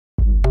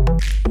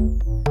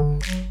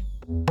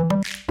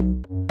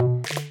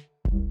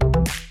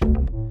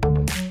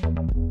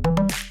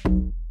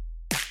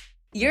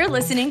You're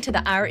listening to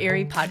the Our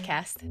Erie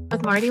podcast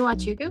with Marty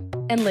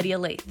Wachuku and Lydia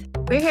Lath.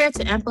 We're here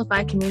to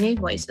amplify community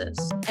voices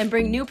and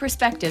bring new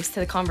perspectives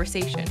to the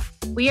conversation.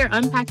 We are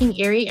unpacking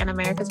Erie and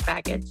America's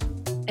baggage.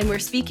 And we're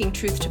speaking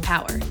truth to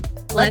power.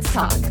 Let's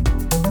talk.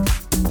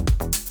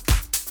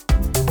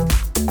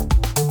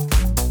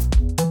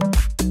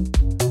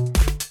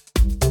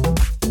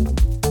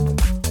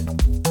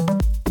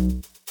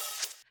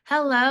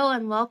 Hello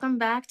and welcome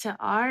back to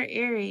Our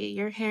Erie.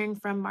 You're hearing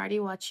from Marty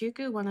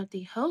Wachuku, one of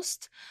the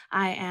hosts.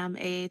 I am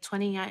a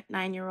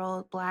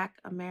 29-year-old Black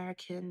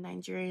American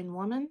Nigerian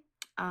woman.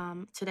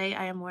 Today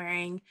I am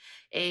wearing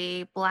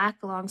a black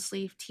long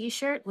sleeve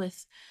t-shirt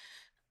with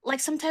like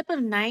some type of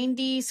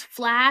 90s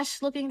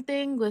flash looking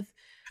thing with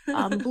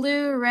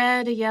blue,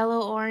 red,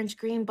 yellow, orange,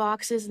 green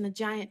boxes and a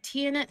giant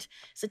T in it.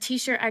 It's a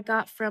t-shirt I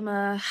got from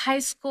a high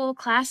school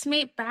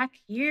classmate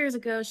back years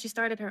ago. She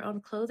started her own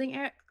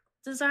clothing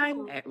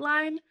design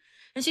line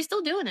and she's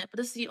still doing it, but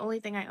this is the only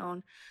thing I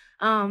own.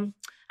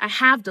 I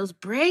have those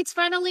braids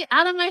finally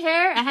out of my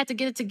hair. I had to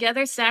get it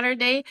together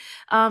Saturday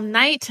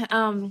night.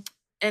 And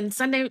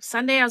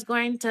Sunday I was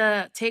going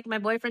to take my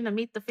boyfriend to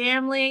meet the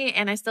family,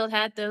 and I still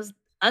had those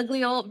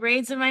ugly old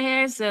braids in my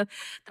hair. So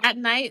that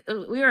night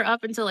we were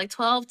up until like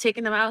 12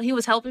 taking them out. He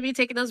was helping me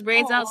taking those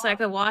braids out so I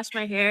could wash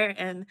my hair.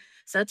 And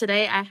so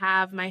today I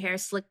have my hair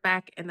slicked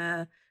back in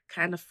a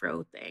kind of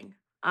fro thing.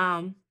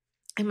 In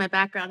my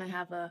background I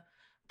have a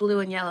blue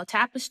and yellow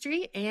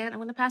tapestry, and I'm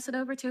going to pass it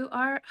over to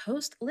our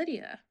host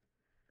Lydia.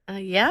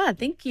 Yeah,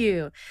 thank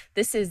you.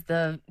 This is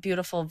the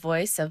beautiful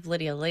voice of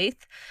Lydia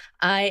Lath.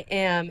 I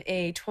am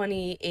a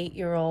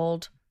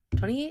 28-year-old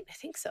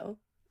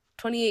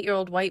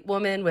white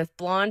woman with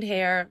blonde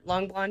hair,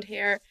 long blonde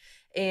hair,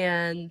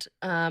 and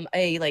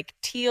a like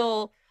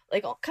teal,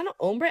 like kind of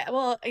ombre.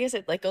 Well, I guess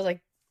it like goes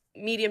like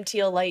medium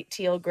teal, light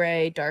teal,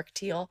 gray, dark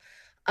teal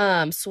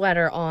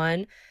sweater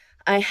on.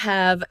 I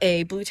have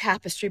a blue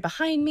tapestry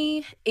behind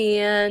me,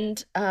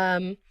 and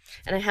I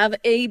have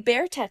a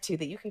bear tattoo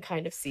that you can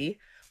kind of see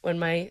when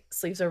my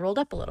sleeves are rolled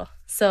up a little.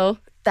 So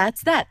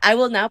that's that. I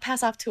will now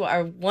pass off to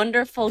our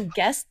wonderful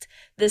guest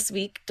this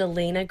week,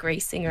 Delana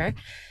Graysinger.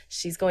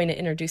 She's going to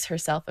introduce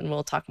herself, and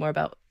we'll talk more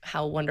about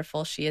how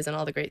wonderful she is and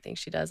all the great things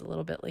she does a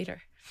little bit later.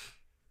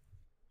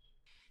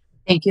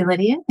 Thank you,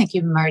 Lydia. Thank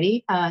you,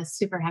 Marty.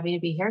 Super happy to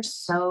be here.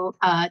 So,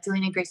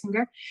 Delana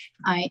Graysinger,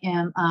 I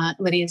am,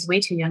 Lydia's way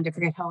too young to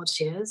forget how old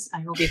she is.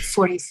 I will be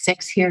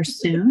 46 here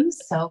soon.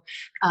 So,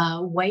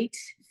 white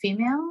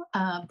female,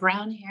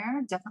 brown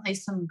hair, definitely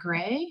some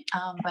gray.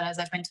 But as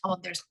I've been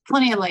told, there's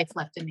plenty of life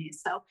left in me.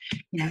 So,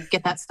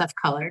 get that stuff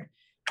colored.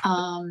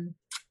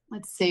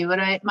 Let's see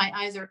my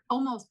eyes are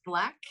almost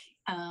black.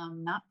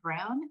 Not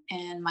brown.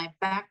 And my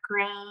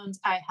background,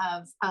 I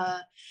have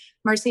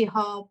Mercy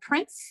Hall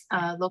Prince,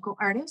 local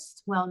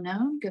artist,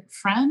 well-known, good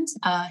friend,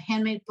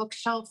 handmade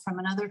bookshelf from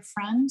another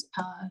friend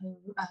who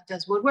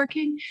does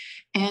woodworking,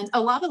 and a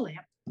lava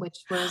lamp,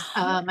 which was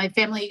my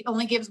family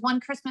only gives one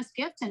Christmas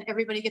gift and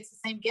everybody gets the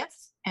same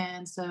gifts.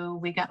 And so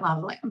we got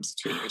lava lamps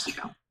 2 years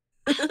ago.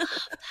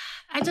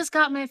 I just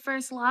got my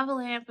first lava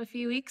lamp a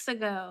few weeks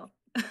ago.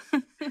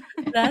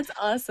 That's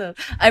awesome.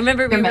 I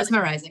remember They're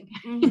mesmerizing,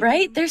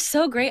 right? They're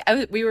so great.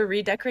 We were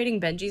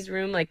redecorating Benji's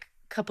room like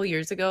a couple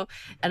years ago,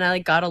 and I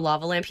like got a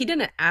lava lamp. He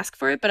didn't ask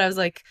for it, but I was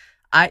like,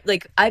 I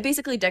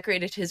basically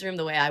decorated his room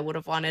the way I would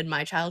have wanted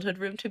my childhood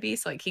room to be.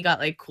 So like he got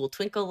like cool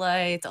twinkle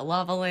lights, a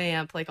lava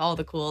lamp, like all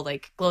the cool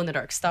like glow in the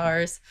dark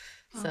stars.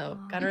 So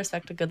gotta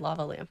respect a good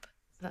lava lamp.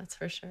 That's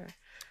for sure.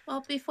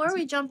 Well, before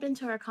we jump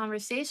into our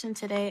conversation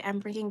today, I'm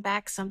bringing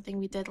back something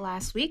we did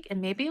last week, and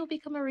maybe it'll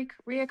become a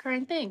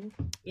reoccurring thing.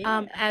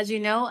 Yeah. As you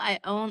know, I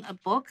own a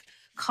book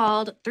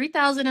called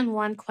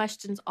 3001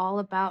 Questions All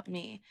About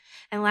Me.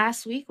 And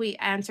last week we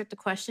answered the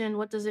question,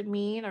 what does it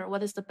mean, or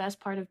what is the best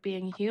part of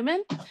being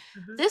human?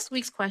 Mm-hmm. This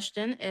week's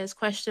question is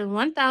question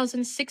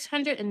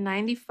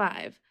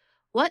 1695.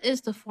 What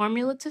is the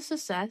formula to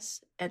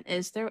success, and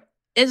is there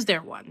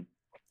one?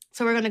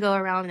 So we're going to go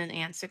around and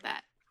answer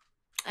that.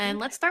 And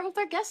let's start with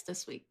our guest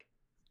this week.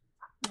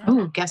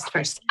 Oh, guest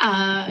first.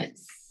 I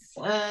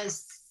would have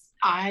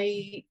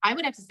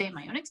to say in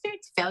my own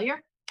experience,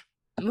 failure.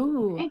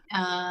 Ooh. Okay.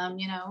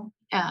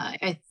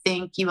 I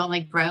think you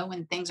only grow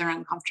when things are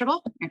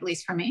uncomfortable, or at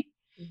least for me.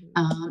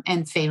 Mm-hmm.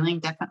 And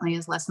failing definitely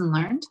is lesson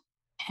learned.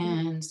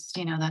 And,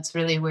 that's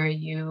really where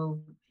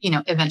you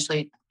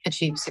eventually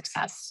achieve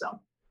success. So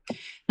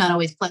not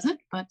always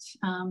pleasant, but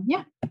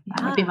that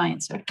would be my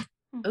answer.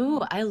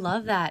 Ooh, I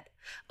love that.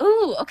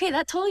 Ooh, okay,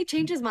 that totally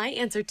changes my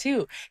answer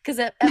too. Because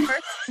at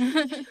first,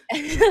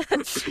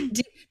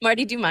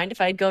 Marty, do you mind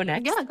if I go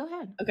next? Yeah, go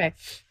ahead. Okay,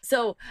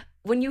 so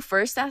when you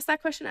first asked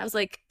that question, I was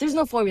like, there's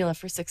no formula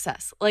for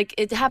success. Like,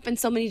 it happens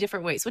so many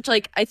different ways, which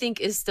like I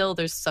think is still,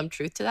 there's some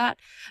truth to that.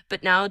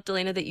 But now,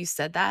 Delana, that you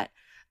said that,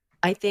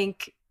 I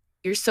think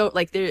you're so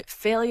like the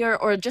failure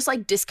or just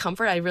like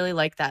discomfort. I really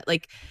like that.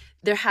 Like,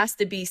 there has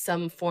to be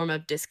some form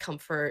of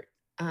discomfort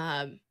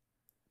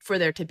for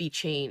there to be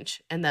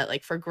change, and that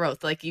like for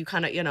growth, like you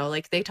kind of,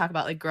 like they talk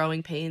about like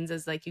growing pains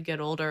as like you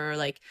get older, or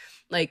like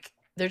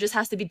there just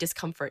has to be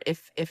discomfort.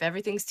 If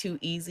everything's too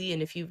easy,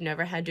 and if you've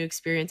never had to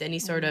experience any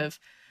sort of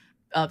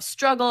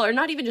struggle, or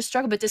not even just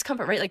struggle, but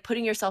discomfort, right? Like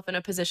putting yourself in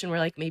a position where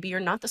like maybe you're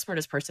not the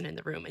smartest person in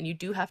the room and you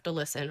do have to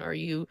listen, or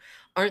you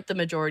aren't the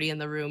majority in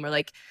the room, or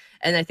like,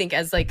 and I think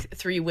as like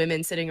three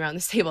women sitting around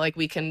this table, like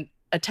we can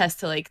attest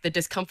to like the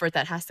discomfort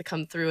that has to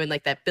come through, and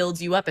like that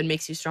builds you up and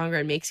makes you stronger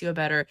and makes you a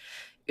better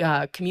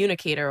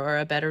communicator or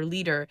a better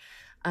leader.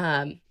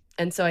 And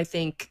so I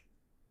think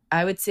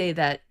I would say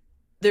that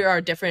there are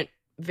different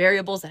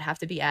variables that have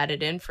to be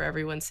added in for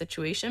everyone's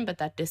situation, but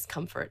that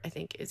discomfort I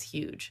think is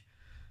huge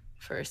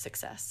for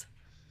success.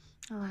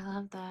 Oh, I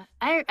love that.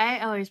 I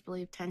always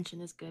believe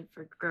tension is good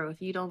for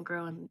growth. You don't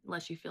grow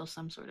unless you feel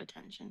some sort of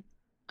tension.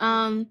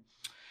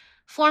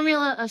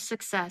 Formula of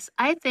success.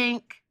 I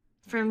think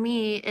for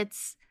me,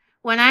 it's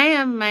when I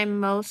am my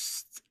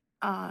most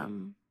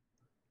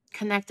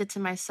connected to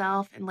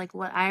myself and like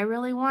what I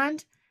really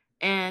want,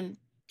 and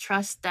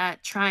trust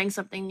that trying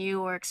something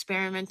new or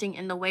experimenting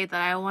in the way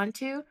that I want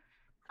to,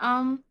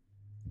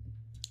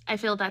 I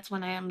feel that's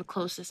when I am the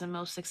closest and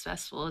most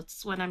successful.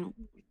 It's when I'm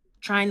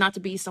trying not to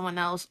be someone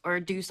else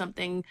or do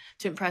something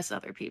to impress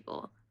other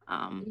people.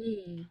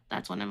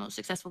 That's when I'm most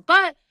successful.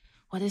 But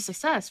what is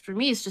success? For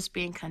me, it's just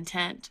being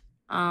content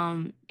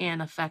and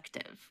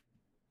effective.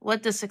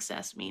 What does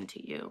success mean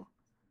to you?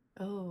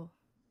 Oh,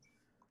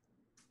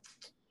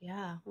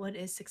 yeah. What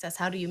is success?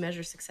 How do you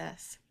measure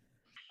success?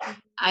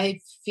 I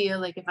feel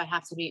like if I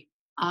have to be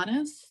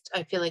honest,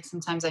 I feel like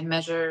sometimes I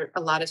measure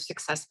a lot of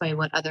success by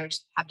what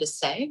others have to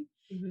say.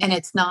 And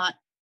it's not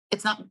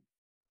that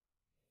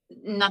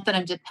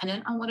I'm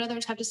dependent on what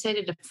others have to say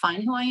to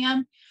define who I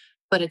am,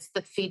 but it's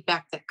the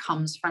feedback that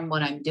comes from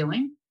what I'm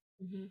doing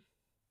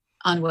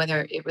on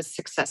whether it was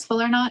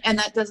successful or not. And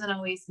that doesn't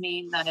always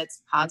mean that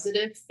it's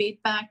positive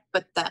feedback,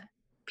 but that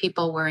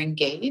people were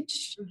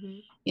engaged.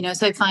 You know,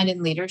 so I find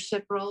in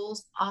leadership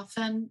roles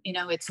often, you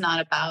know, it's not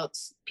about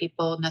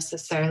people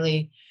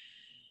necessarily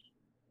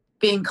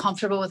being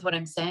comfortable with what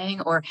I'm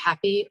saying or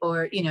happy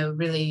or, you know,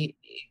 really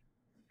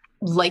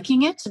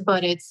liking it,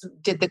 but it's,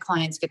 did the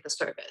clients get the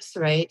service,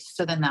 right?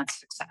 So then that's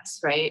success,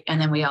 right?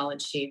 And then we all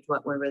achieved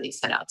what we're really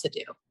set out to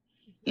do,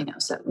 you know,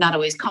 so not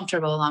always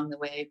comfortable along the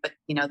way, but,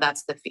 you know,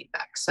 that's the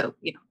feedback. So,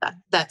 you know,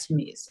 that to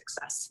me is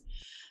success.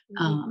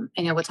 And,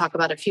 you know, we'll talk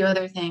about a few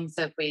other things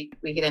that we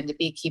get into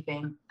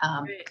beekeeping.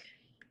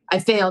 I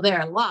fail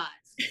there a lot.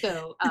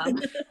 So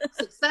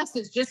success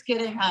is just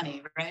getting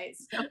honey, right?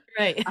 So,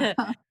 right.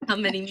 How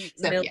many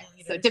milliliters?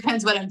 So it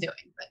depends what I'm doing.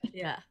 But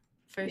yeah,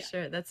 for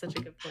sure. That's such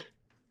a good point.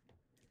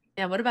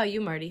 Yeah. What about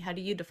you, Marty? How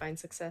do you define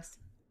success?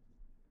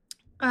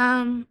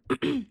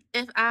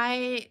 If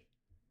I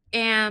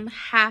am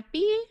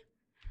happy,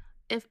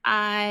 if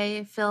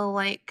I feel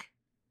like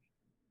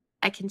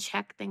I can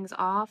check things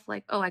off,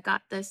 like, oh, I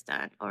got this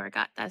done or I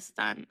got this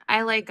done.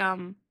 I like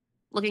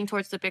looking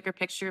towards the bigger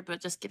picture,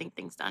 but just getting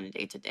things done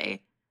day to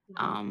day.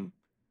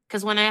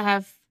 Because when I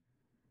have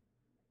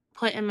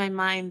put in my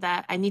mind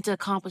that I need to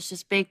accomplish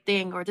this big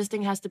thing, or this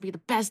thing has to be the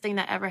best thing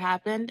that ever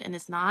happened, and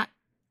it's not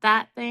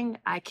that thing,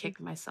 I kick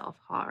myself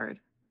hard.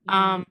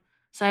 So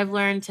I've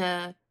learned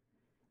to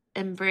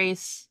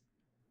embrace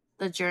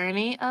the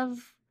journey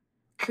of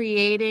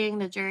creating,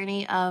 the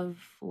journey of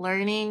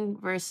learning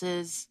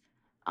versus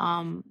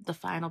the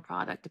final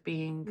product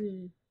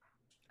being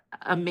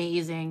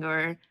amazing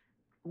or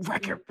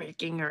record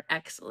breaking or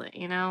excellent,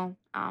 you know?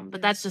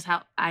 But that's just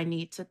how I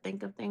need to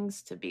think of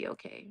things to be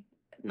okay.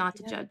 Not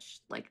to judge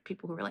like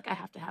people who are like, I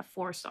have to have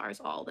 4 stars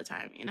all the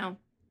time, you know?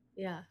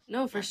 Yeah,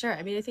 no, for sure.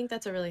 I mean, I think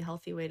that's a really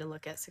healthy way to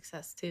look at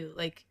success too.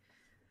 Like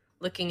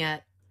looking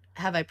at,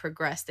 have I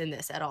progressed in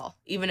this at all?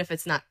 Even if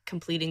it's not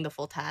completing the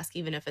full task,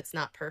 even if it's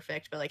not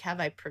perfect, but like, have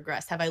I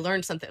progressed? Have I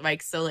learned something?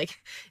 Like, so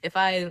like if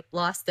I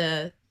lost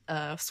a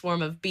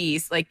swarm of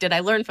bees, like, did I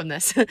learn from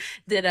this?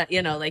 Did I,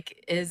 you know,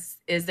 like, is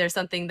there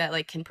something that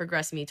like can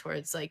progress me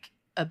towards like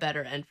a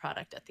better end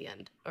product at the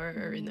end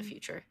or in the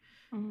future?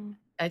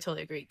 I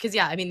totally agree. Because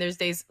yeah, I mean, there's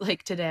days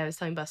like today I was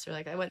telling Buster,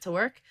 like I went to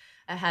work,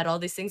 I had all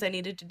these things I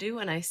needed to do,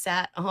 and I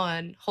sat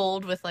on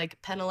hold with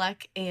like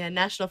Penelec and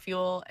National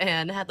Fuel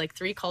and had like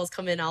 3 calls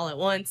come in all at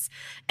once,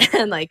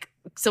 and like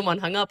someone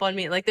hung up on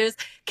me. Like there's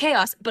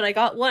chaos, but I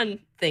got one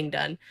thing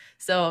done.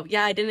 So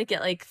yeah, I didn't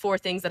get like 4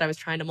 things that I was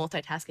trying to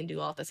multitask and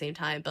do all at the same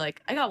time, but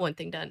like I got one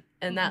thing done,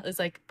 and that was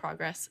like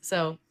progress.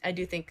 So I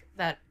do think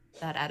that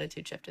that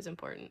attitude shift is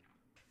important.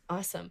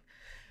 Awesome.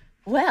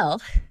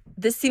 Well,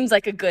 this seems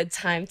like a good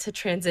time to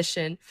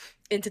transition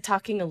into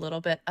talking a little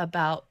bit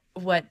about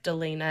what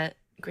Delana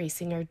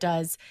Graysinger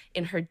does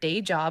in her day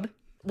job.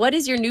 What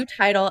is your new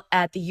title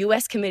at the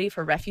U.S. Committee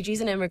for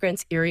Refugees and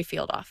Immigrants Erie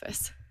Field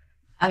Office?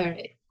 All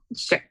right,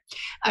 sure.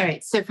 All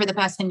right, so for the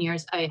past 10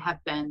 years, I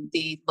have been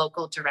the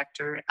local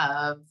director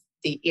of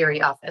the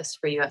Erie office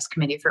for U.S.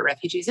 Committee for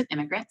Refugees and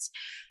Immigrants.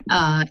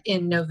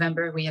 In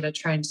November, we had a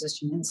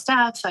transition in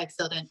staff, so I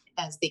filled in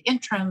as the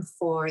interim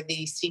for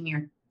the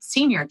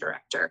senior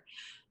director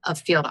of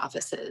field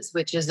offices,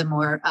 which is a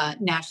more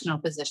national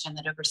position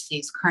that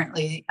oversees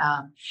currently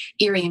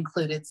Erie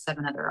included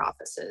 7 other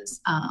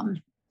offices.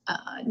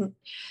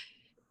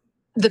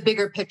 the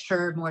bigger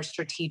picture, more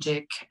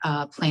strategic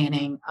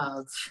planning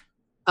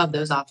of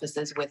those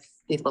offices with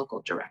the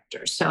local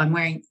directors. So I'm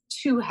wearing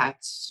two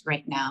hats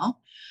right now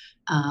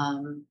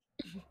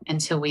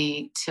until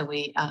we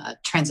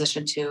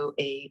transition to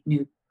a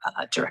new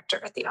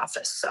director at the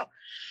office. So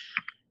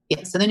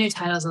yeah, so the new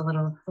title is a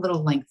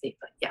little lengthy,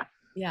 but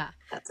Yeah.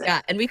 That's it.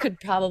 Yeah. And we could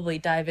probably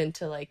dive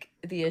into like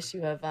the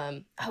issue of,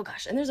 oh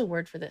gosh, and there's a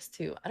word for this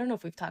too. I don't know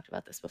if we've talked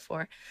about this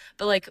before,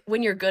 but like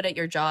when you're good at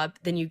your job,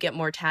 then you get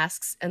more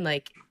tasks, and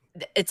like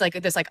it's like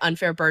this like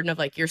unfair burden of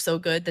like you're so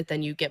good that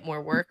then you get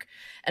more work.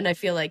 And I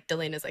feel like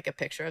Delane is like a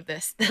picture of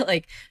this, that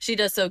like she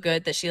does so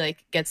good that she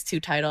like gets two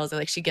titles and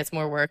like she gets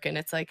more work, and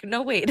it's like,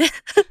 no, wait.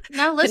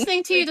 Now,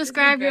 listening to you Wait, this is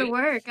describe your great.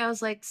 work, I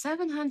was like,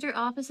 700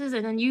 offices,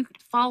 and then you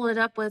followed it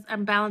up with,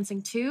 I'm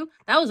balancing two.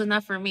 That was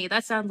enough for me.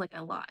 That sounds like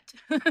a lot.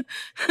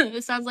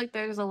 It sounds like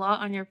there's a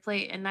lot on your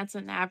plate, and that's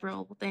an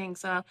admirable thing.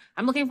 So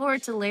I'm looking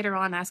forward to later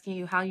on asking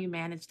you how you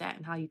manage that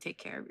and how you take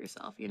care of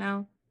yourself, you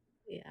know?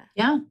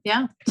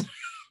 Yeah.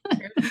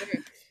 For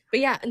sure. But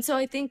yeah, and so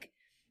I think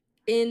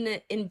in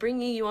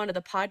bringing you onto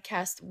the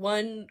podcast,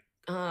 one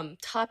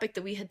topic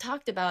that we had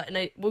talked about,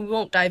 and we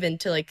won't dive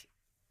into like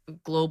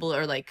global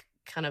or like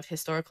kind of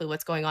historically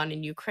what's going on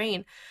in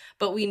Ukraine,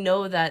 but we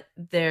know that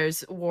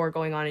there's war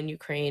going on in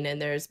Ukraine,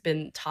 and there's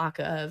been talk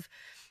of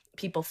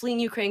people fleeing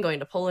Ukraine, going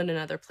to Poland and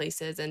other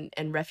places,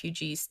 and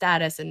refugee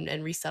status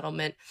and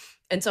resettlement.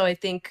 And so I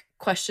think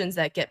questions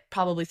that get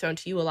probably thrown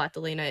to you a lot,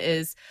 Delana,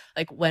 is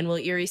like, when will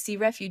Erie see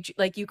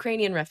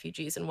Ukrainian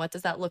refugees, and what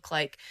does that look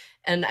like?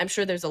 And I'm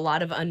sure there's a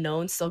lot of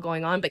unknowns still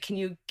going on, but can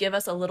you give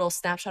us a little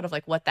snapshot of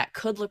like what that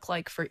could look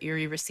like for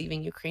Erie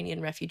receiving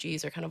Ukrainian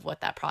refugees, or kind of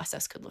what that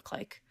process could look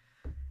like?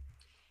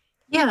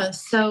 Yeah,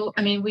 so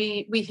I mean,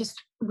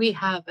 we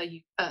have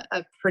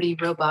a pretty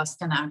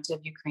robust and active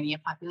Ukrainian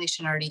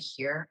population already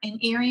here in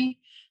Erie.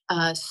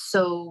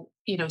 So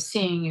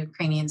seeing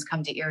Ukrainians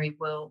come to Erie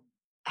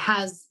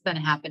has been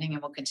happening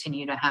and will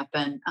continue to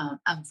happen,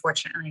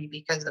 unfortunately,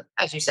 because of,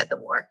 as you said, the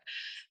war.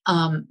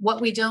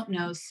 What we don't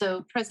know,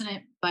 so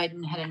President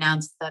Biden had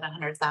announced that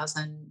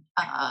 100,000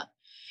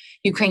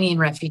 Ukrainian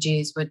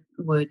refugees would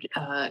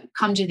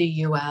come to the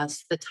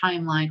U.S. The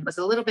timeline was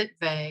a little bit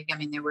vague. I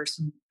mean, there were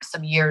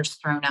some years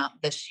thrown out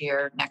this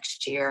year,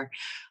 next year,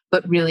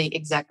 but really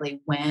exactly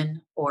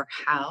when or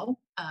how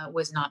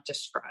was not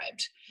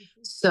described.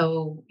 Mm-hmm.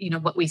 So,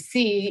 what we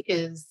see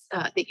is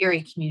the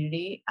Erie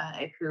community,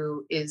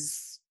 who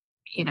is,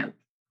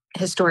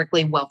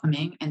 historically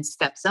welcoming and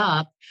steps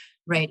up,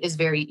 right, is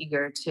very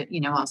eager to,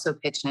 also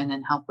pitch in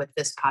and help with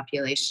this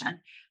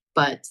population.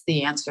 But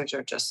the answers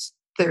are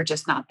they're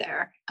just not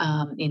there.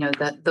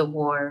 The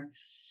war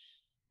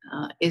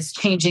is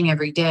changing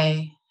every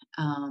day.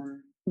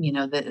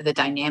 The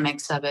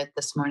dynamics of it.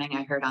 This morning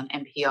I heard on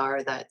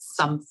NPR that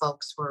some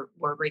folks were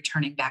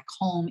returning back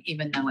home,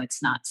 even though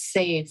it's not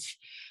safe.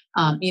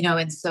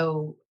 And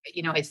so,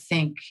 I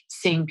think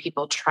seeing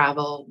people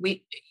travel,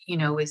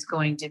 is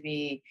going to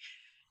be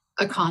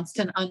a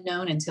constant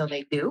unknown until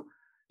they do.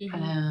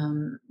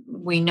 Mm-hmm.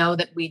 We know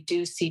that we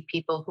do see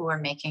people who are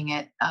making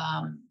it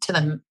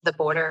to the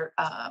border,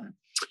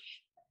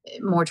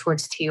 more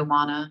towards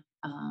Tijuana,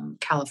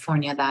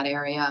 California, that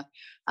area,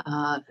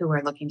 who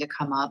are looking to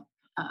come up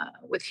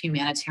with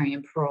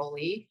humanitarian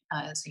parolee,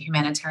 as a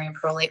humanitarian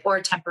parolee or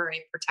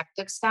temporary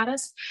protective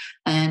status.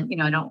 And,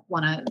 I don't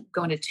want to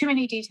go into too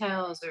many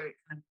details or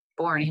kind of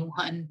bore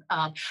anyone,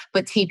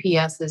 but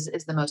TPS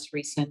is the most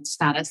recent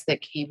status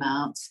that came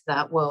out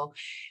that will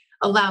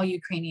allow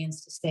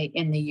Ukrainians to stay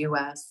in the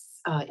U.S.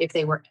 If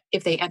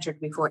they entered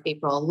before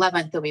April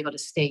 11th, they'll be able to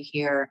stay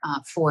here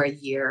for a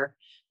year,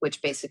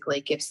 which basically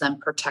gives them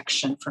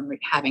protection from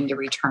having to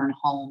return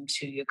home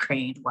to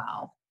Ukraine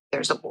while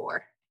there's a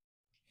war.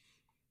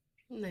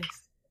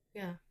 Nice.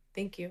 Yeah.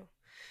 Thank you.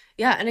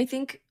 Yeah. And I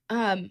think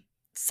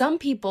some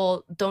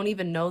people don't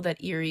even know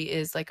that Erie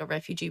is like a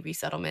refugee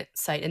resettlement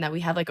site, and that we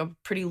have like a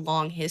pretty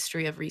long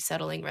history of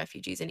resettling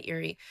refugees in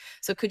Erie.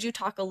 So could you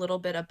talk a little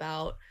bit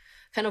about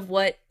kind of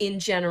what in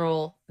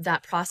general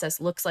that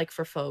process looks like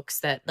for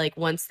folks that like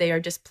once they are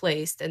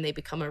displaced and they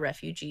become a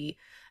refugee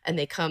and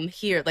they come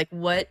here, like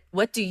what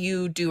do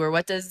you do, or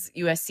what does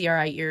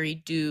USCRI Erie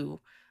do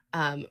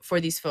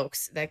for these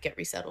folks that get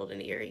resettled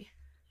in Erie?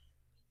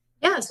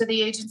 Yeah, so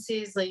the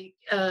agency is like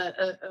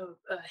a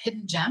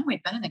hidden gem.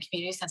 We've been in the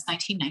community since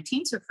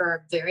 1919, so for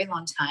a very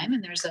long time,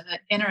 and there's an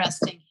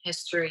interesting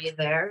history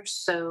there.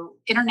 So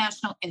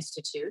International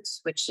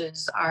Institutes, which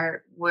is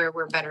where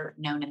we're better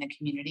known in the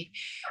community.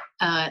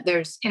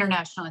 There's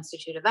International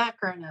Institute of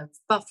Akron, of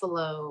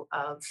Buffalo,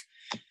 of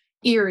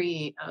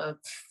Erie, of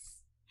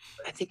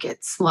I think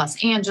it's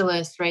Los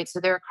Angeles, right? So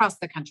they're across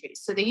the country.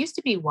 So they used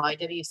to be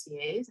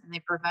YWCAs, and they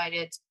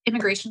provided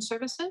immigration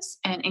services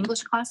and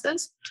English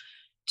classes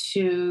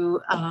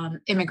to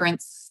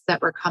immigrants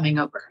that were coming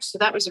over. So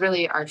that was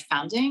really our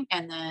founding.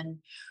 And then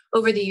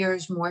over the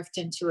years morphed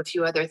into a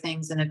few other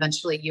things, and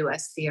eventually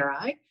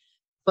USCRI.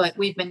 But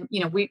we've been,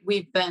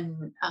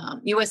 USCRI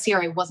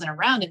wasn't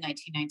around in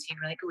 1919.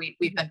 Like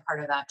we've been part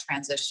of that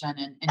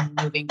transition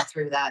and moving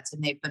through that.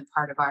 And they've been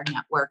part of our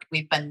network.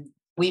 We've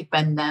we've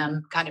been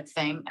them kind of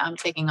thing,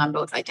 taking on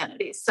both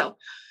identities. So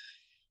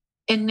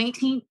in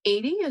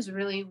 1980 is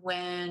really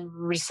when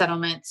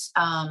resettlements,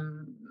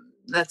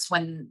 that's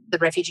when the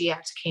Refugee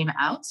Act came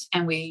out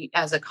and we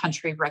as a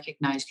country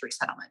recognized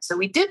resettlement. So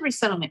we did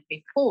resettlement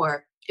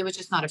before, it was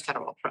just not a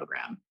federal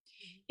program.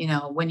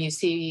 When you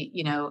see,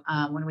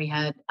 when we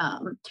had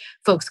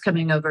folks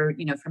coming over,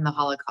 from the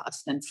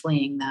Holocaust and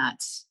fleeing that,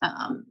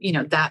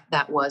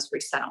 that was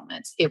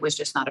resettlement. It was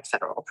just not a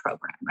federal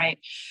program, right?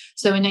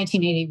 So in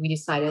 1980, we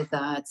decided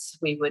that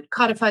we would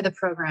codify the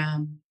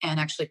program and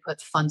actually put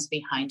funds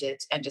behind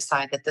it and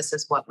decide that this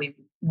is what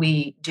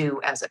we do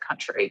as a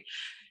country.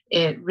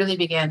 It really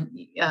began,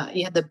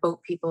 you had the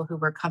boat people who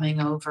were coming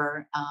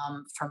over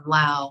from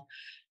Laos,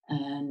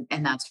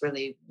 and that's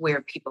really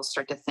where people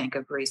start to think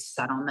of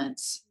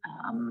resettlements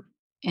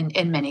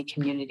in many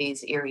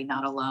communities, Erie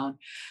not alone.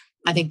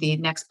 I think the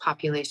next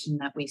population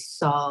that we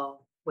saw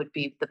would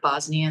be the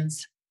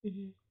Bosnians.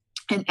 Mm-hmm.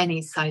 And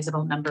any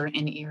sizable number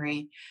in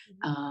Erie.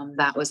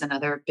 That was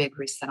another big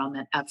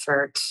resettlement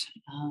effort.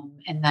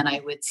 And then I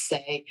would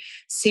say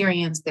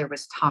Syrians, there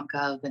was talk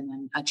of, and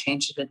then a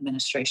change of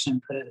administration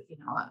put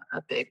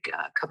a big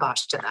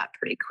kibosh to that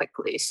pretty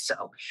quickly.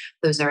 So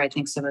those are, I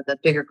think, some of the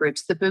bigger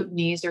groups. The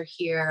Bhutanese are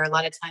here. A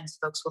lot of times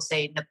folks will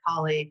say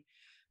Nepali.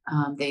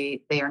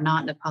 They are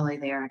not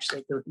Nepali, they are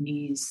actually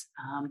Bhutanese.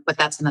 But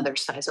that's another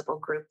sizable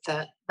group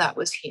that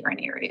was here in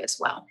Erie as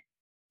well,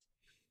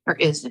 or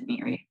is in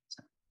Erie.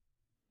 So.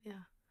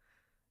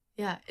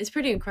 Yeah, it's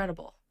pretty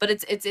incredible. But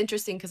it's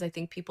interesting because I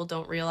think people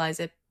don't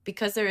realize it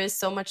because there is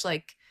so much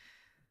like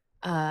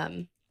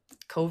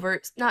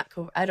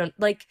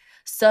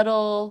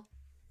subtle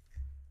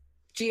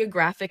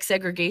geographic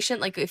segregation.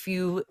 Like if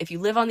you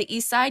live on the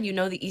east side,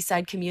 the east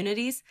side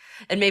communities.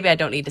 And maybe I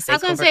don't need to say I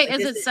was gonna covert. say,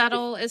 is it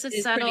subtle? Is it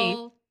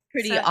subtle?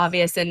 Pretty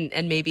obvious and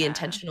maybe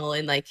intentional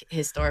in like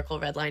historical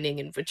redlining,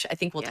 and which I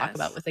think we'll talk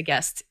about with a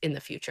guest in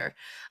the future.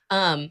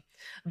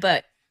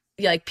 But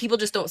yeah, like people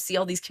just don't see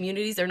all these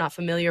communities. They're not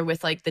familiar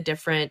with like the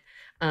different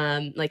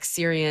like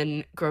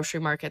Syrian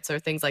grocery markets or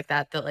things like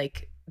that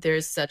like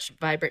there's such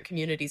vibrant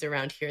communities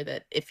around here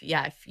that if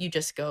you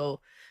just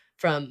go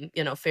from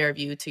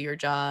Fairview to your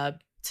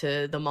job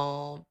to the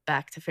mall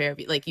back to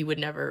Fairview, like you would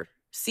never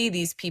see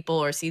these people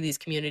or see these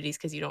communities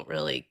because you don't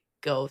really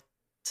go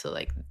to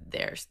like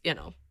their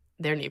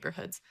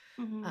neighborhoods.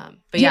 Mm-hmm.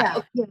 But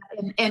yeah.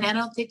 And I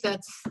don't think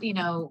that's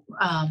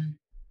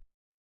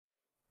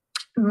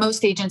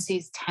most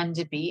agencies tend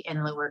to be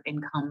in lower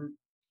income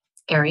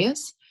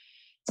areas.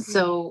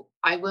 So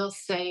I will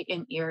say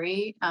in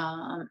Erie,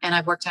 and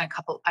I've worked in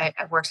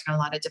I've worked in a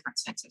lot of different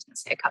sites. I was going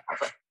to say a couple,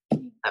 but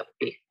that would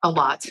be a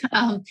lot.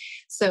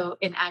 So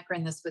in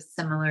Akron, this was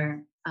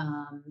similar.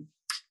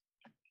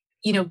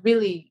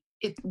 Really,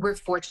 we're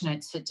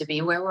fortunate to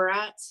be where we're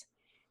at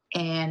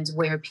and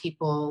where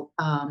people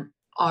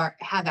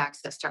have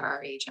access to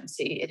our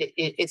agency.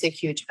 It's a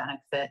huge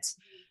benefit.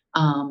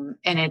 And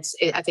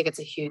I think it's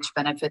a huge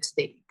benefit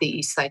to the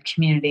East Side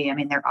community. I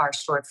mean, there are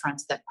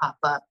storefronts that pop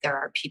up. There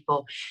are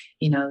people,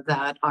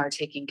 that are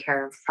taking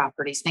care of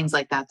properties, things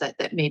like that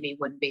maybe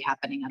wouldn't be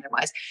happening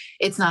otherwise.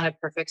 It's not a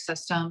perfect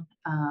system,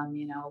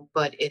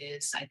 but it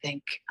is, I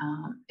think,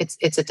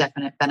 it's a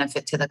definite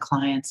benefit to the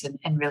clients.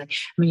 And really,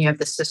 I mean, you have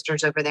the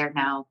sisters over there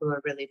now who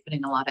are really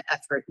putting a lot of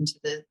effort into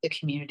the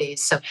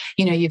communities. So,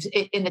 in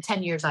the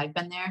 10 years I've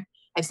been there,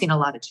 I've seen a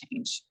lot of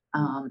change.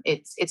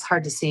 It's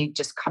hard to see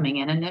just coming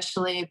in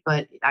initially,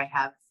 but I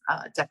have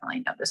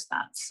definitely noticed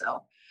that.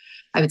 So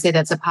I would say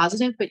that's a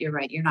positive, but you're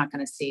right. You're not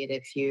going to see it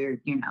if you're,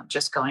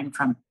 just going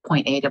from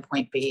point A to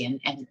point B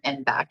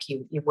and back.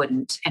 You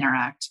wouldn't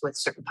interact with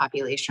certain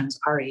populations,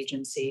 our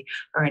agency,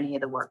 or any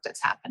of the work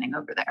that's happening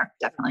over there.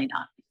 Definitely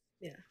not.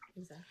 Yeah,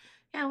 exactly.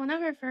 Yeah, one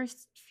of our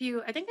first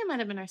few, I think it might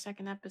have been our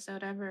second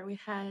episode ever, we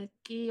had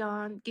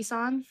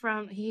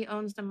Gisan he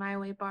owns the My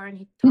Way Bar, and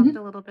he talked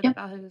a little bit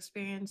about his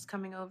experience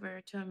coming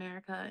over to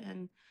America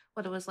and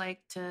what it was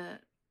like to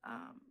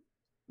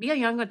be a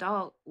young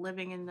adult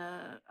living in the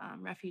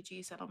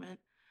refugee settlement.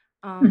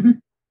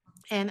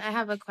 And I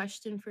have a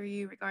question for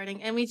you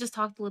regarding, and we just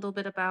talked a little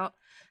bit about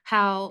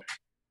how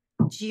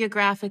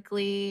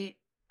geographically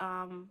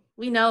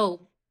we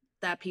know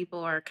that people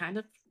are kind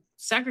of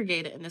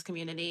segregated in this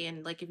community,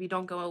 and like if you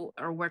don't go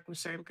or work with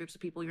certain groups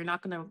of people, you're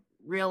not going to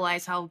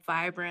realize how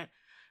vibrant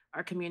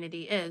our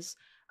community is.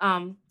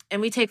 And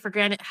we take for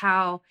granted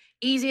how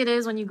easy it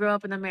is when you grow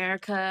up in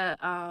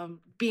America,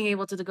 being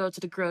able to go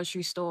to the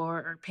grocery store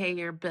or pay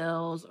your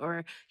bills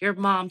or your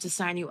mom to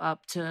sign you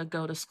up to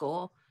go to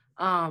school.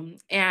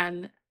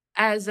 And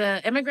as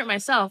an immigrant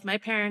myself, my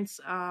parents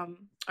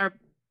are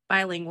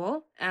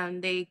bilingual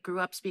and they grew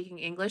up speaking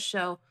English.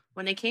 So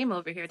when they came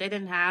over here, they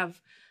didn't have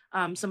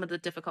some of the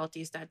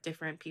difficulties that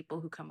different people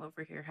who come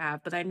over here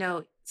have. But I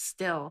know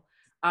still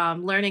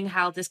learning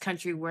how this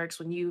country works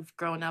when you've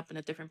grown up in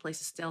a different place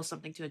is still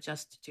something to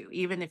adjust to,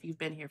 even if you've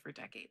been here for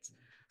decades.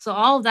 So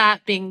all of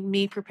that being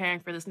me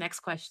preparing for this next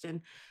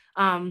question,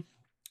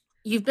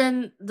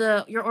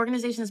 your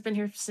organization has been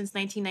here since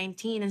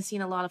 1919 and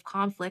seen a lot of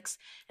conflicts,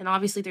 and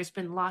obviously there's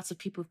been lots of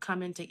people who've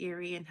come into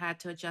Erie and had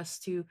to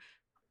adjust to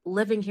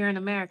living here in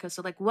America.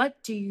 So like,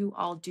 what do you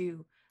all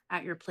do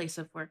at your place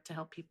of work to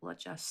help people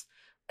adjust,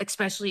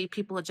 especially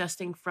people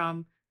adjusting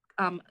from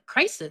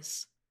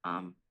crisis,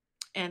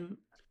 and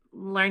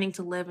learning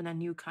to live in a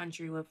new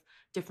country with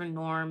different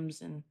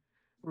norms and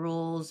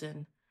rules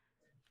and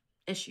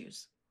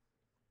issues?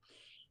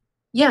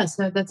 Yeah,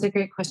 so that's a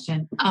great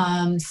question.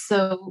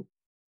 So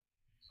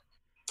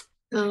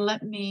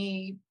let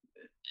me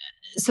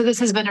so this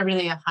has been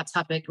a hot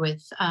topic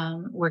with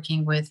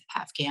working with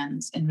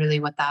Afghans and really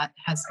what that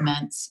has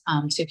meant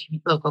to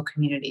local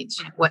communities.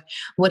 You know,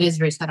 what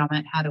is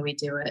resettlement? How do we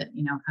do it?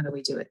 How do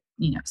we do it?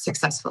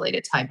 Successfully,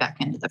 to tie back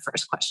into the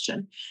first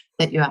question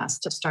that you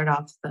asked to start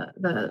off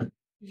the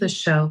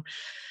show.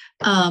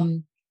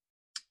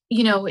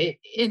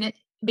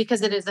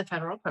 Because it is a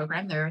federal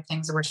program, there are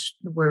things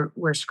we're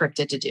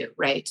scripted to do,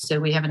 right?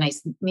 So we have a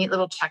nice, neat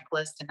little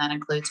checklist, and that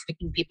includes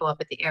picking people up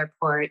at the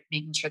airport,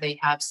 making sure they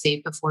have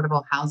safe,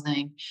 affordable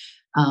housing,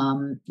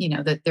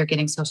 that they're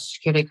getting Social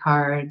Security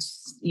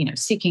cards,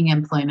 seeking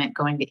employment,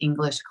 going to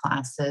English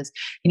classes,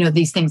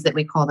 these things that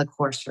we call the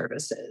core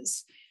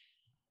services.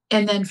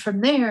 And then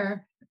from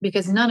there,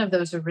 because none of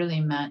those are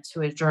really meant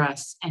to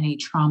address any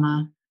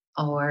trauma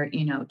or,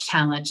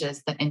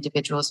 challenges that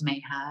individuals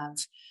may have.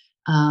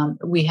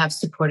 We have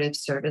supportive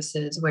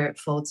services where it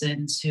folds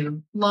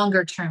into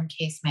longer term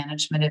case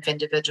management if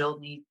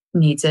individual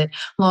needs it,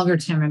 longer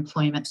term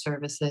employment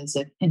services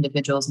if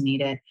individuals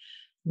need it.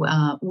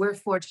 We're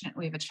fortunate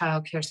we have a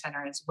child care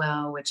center as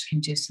well, which can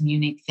do some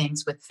unique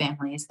things with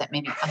families that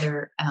maybe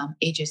other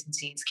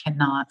agencies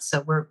cannot.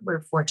 So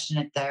we're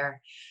fortunate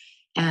there.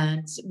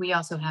 And we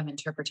also have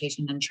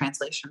interpretation and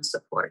translation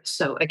support.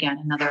 So again,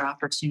 another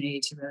opportunity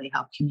to really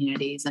help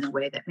communities in a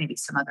way that maybe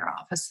some other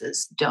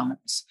offices don't.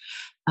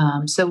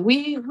 So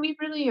we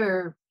really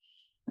are,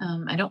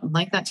 I don't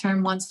like that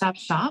term one-stop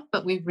shop,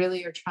 but we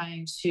really are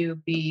trying to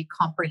be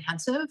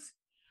comprehensive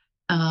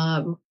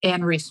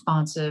and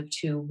responsive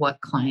to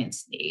what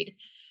clients need.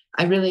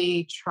 I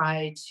really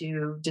try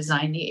to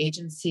design the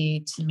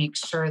agency to make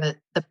sure that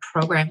the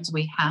programs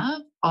we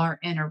have are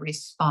in a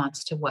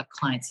response to what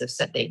clients have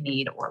said they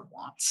need or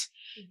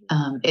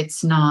want.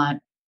 It's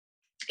not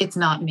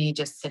me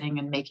just sitting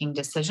and making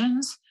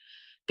decisions,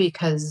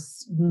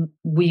 because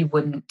we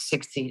wouldn't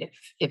succeed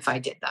if I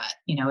did that.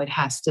 It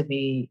has to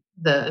be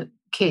the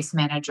case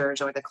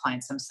managers or the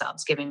clients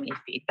themselves giving me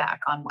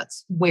feedback on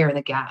where are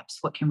the gaps,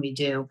 what can we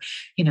do.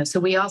 So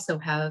we also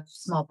have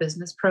small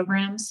business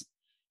programs,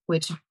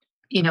 which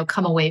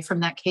come away from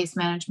that case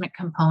management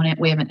component.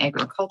 We have an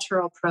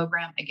agricultural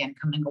program, again,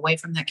 coming away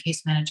from that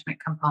case management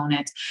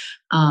component,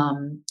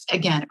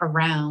 again,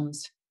 around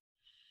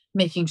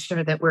making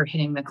sure that we're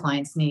hitting the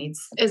client's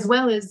needs, as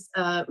well as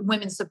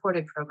women's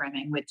supported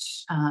programming,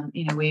 which,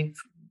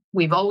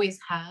 we've always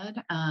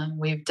had.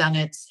 We've done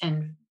it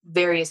in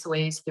various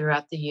ways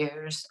throughout the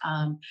years,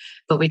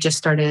 but we just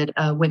started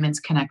a Women's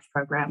Connect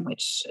program,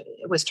 which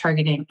was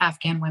targeting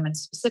Afghan women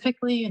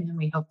specifically, and then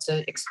we hope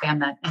to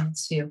expand that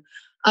into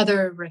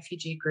other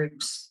refugee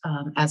groups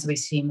as we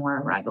see more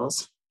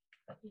arrivals.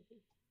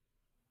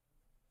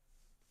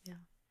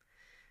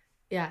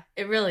 Yeah,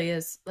 it really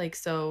is like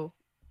so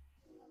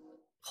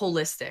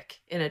holistic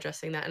in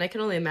addressing that. And I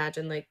can only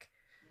imagine, like,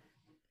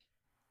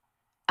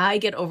 I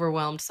get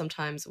overwhelmed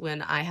sometimes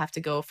when I have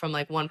to go from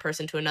like one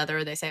person to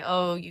another. They say,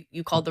 oh,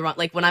 you called the wrong,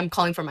 like when I'm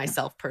calling for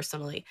myself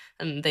personally,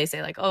 and they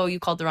say like, oh, you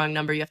called the wrong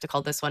number. You have to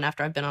call this one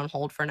after I've been on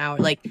hold for an hour.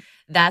 Like,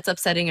 that's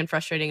upsetting and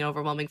frustrating and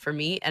overwhelming for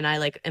me. And I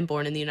like am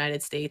born in the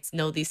United States,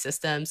 know these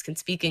systems, can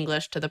speak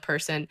English to the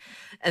person.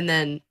 And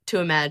then to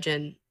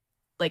imagine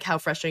like how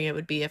frustrating it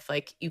would be if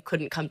like you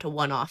couldn't come to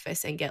one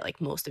office and get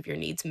like most of your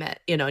needs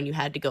met, and you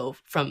had to go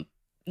from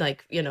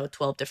like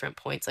 12 different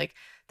points. Like,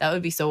 that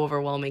would be so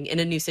overwhelming in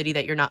a new city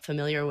that you're not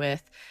familiar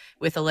with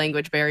a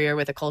language barrier,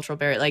 with a cultural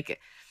barrier. Like,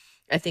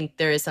 I think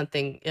there is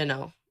something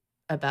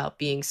about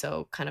being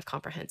so kind of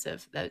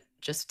comprehensive that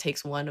just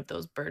takes one of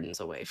those burdens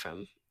away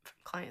from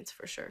clients,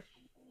 for sure.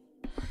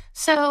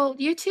 So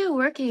you two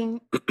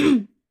working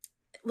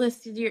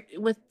with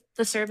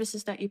the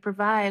services that you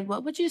provide,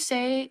 what would you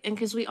say? And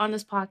because we on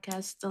this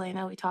podcast,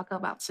 Delana, we talk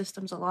about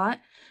systems a lot.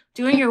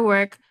 Doing your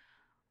work,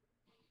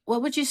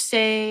 what would you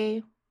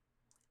say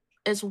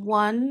is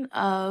one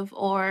of,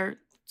 or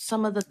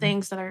some of the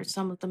things that are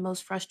some of the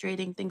most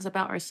frustrating things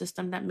about our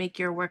system that make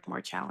your work more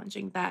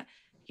challenging, that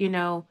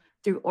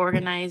through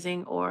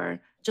organizing or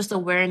just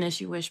awareness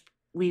you wish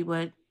we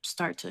would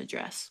start to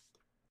address?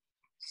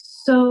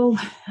 So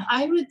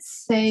I would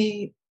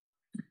say,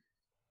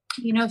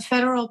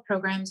 federal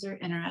programs are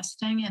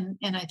interesting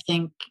and I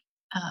think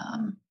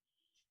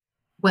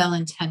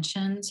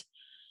well-intentioned.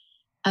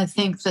 I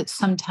think that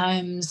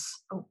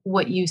sometimes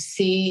what you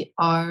see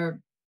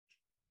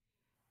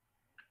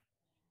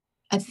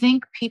I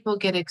think people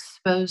get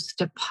exposed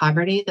to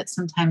poverty that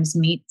sometimes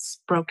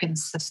meets broken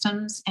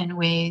systems in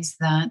ways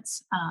that,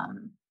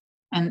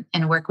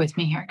 and work with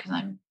me here because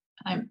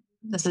I'm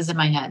this is in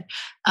my head.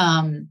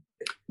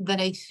 that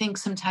I think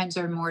sometimes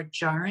are more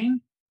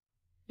jarring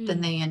than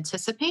Mm. they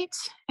anticipate.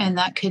 And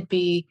that could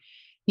be,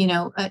 you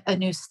know, a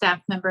new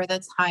staff member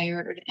that's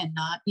hired and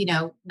not, you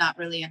know, not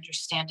really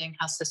understanding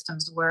how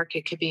systems work.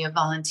 It could be a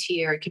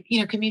volunteer, it could, you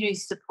know, community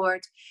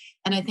support.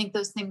 And I think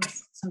those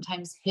things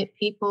sometimes hit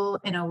people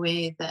in a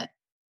way that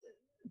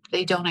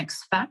they don't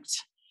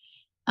expect.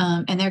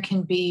 And there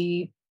can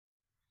be,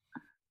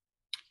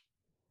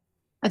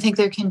 I think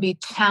there can be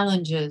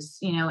challenges,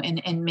 you know,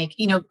 and make,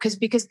 you know,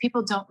 because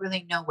people don't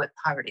really know what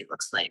poverty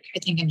looks like. I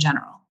think in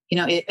general, you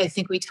know, I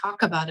think we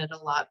talk about it a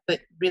lot,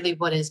 but really,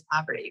 what is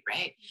poverty,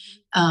 right?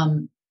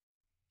 Um,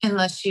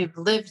 unless you've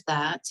lived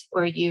that,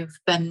 or you've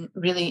been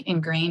really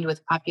ingrained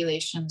with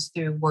populations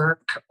through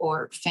work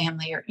or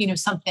family, or, you know,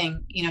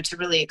 something, you know, to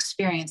really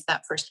experience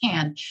that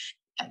firsthand.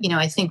 You know,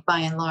 I think by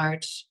and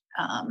large,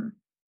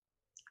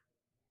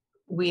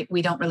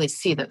 we don't really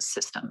see those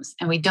systems,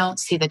 and we don't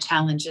see the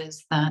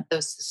challenges that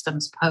those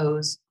systems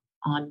pose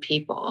on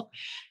people.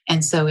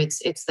 And so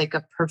it's like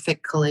a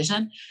perfect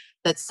collision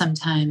that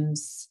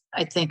sometimes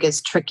I think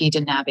is tricky to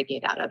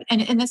navigate out of.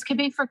 And this could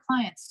be for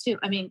clients too.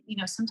 I mean, you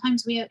know,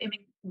 sometimes I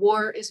mean,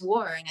 war is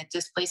war, and it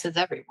displaces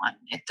everyone.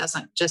 It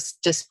doesn't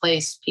just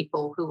displace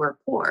people who are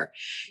poor,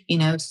 you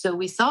know. So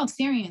we saw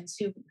Syrians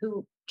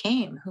who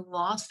came, who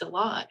lost a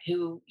lot,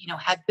 who, you know,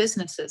 had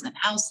businesses and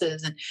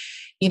houses, and,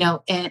 you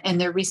know,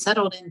 and they're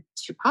resettled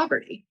into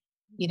poverty,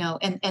 you know.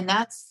 And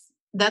that's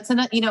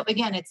another, you know,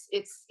 again,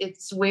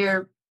 it's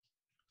where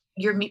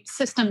your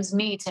systems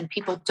meet, and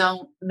people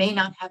may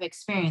not have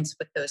experience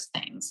with those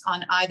things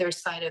on either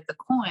side of the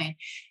coin.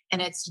 And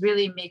it's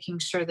really making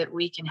sure that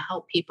we can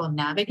help people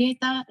navigate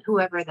that,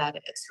 whoever that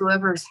is,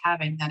 whoever's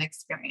having that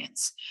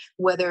experience,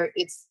 whether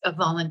it's a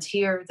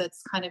volunteer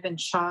that's kind of in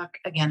shock,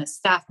 again, a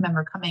staff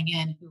member coming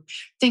in who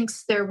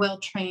thinks they're well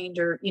trained,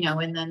 or, you know,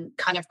 and then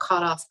kind of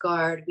caught off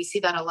guard. We see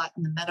that a lot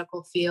in the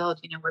medical field,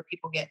 you know, where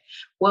people get,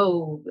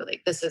 whoa,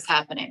 like, this is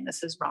happening,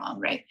 this is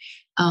wrong, right?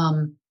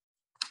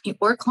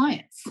 Or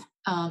clients,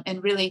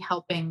 and really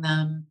helping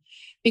them,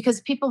 because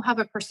people have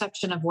a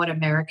perception of what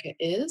America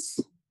is.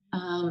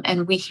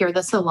 And we hear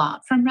this a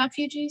lot from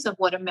refugees of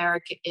what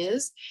America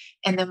is.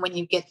 And then when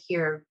you get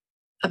here,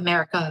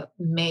 America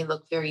may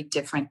look very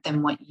different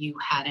than what you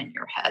had in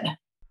your head.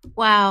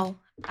 Wow.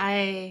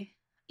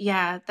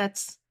 Yeah,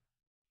 that's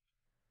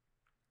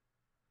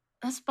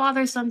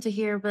bothersome to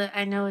hear, but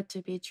I know it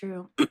to be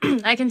true.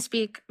 I can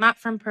speak not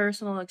from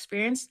personal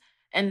experience,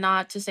 and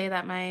not to say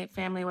that my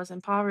family was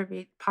in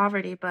poverty,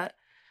 but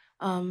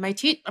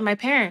my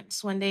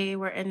parents, when they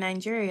were in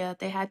Nigeria,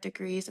 they had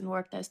degrees and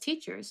worked as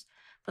teachers.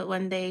 But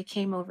when they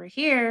came over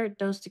here,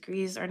 those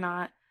degrees are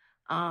not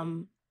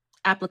um,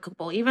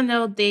 applicable. Even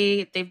though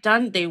they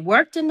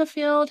worked in the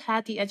field,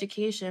 had the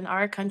education,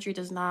 our country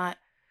does not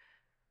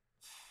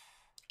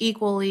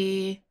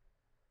equally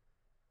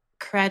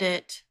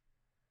credit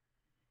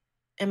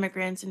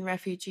immigrants and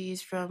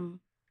refugees from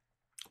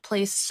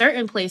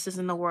certain places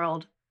in the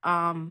world,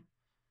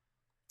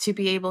 to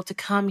be able to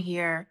come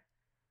here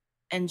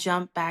and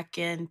jump back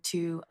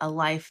into a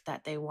life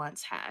that they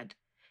once had.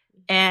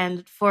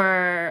 And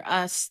for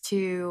us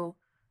to,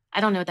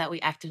 I don't know that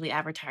we actively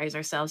advertise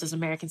ourselves as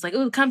Americans, like,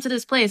 oh, come to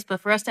this place, but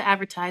for us to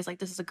advertise like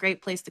this is a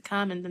great place to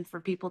come, and then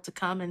for people to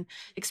come and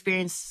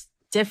experience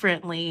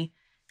differently,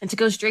 and to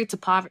go straight to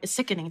poverty, it's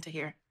sickening to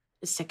hear.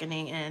 It's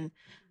sickening. And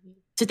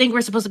to think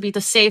we're supposed to be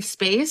the safe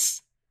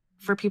space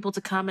for people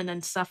to come and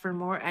then suffer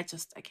more, I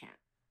can't.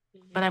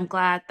 But I'm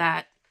glad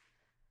that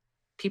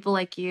people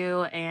like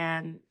you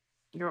and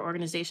your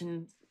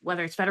organization,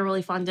 whether it's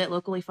federally funded,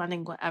 locally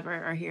funding, whatever,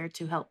 are here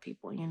to help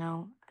people, you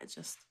know?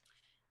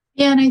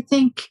 Yeah, and I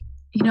think,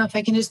 you know, if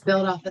I can just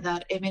build off of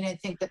that, I mean, I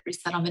think that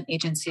resettlement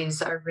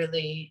agencies are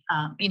really,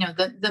 you know,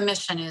 the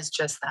mission is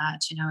just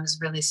that, you know, is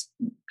really,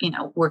 you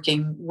know,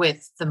 working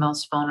with the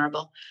most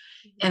vulnerable.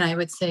 And I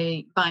would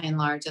say, by and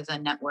large, as a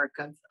network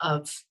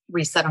of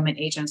resettlement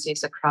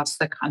agencies across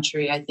the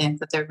country, I think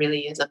that there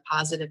really is a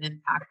positive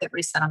impact that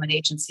resettlement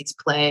agencies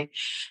play,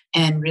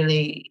 and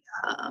really,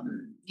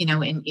 you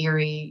know, in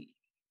Erie,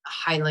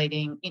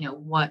 highlighting, you know,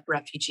 what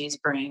refugees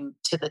bring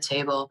to the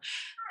table,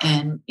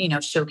 and, you know,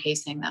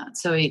 showcasing that.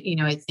 So, you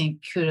know, I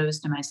think kudos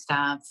to my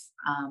staff,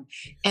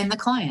 and the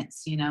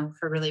clients, you know,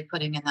 for really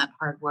putting in that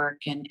hard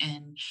work,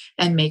 and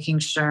making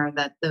sure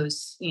that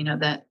those, you know,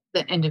 that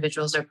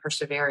individuals are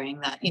persevering,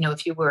 that, you know,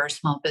 if you were a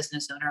small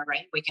business owner,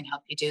 right, we can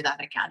help you do that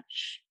again.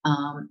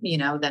 You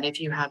know, that if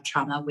you have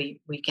trauma,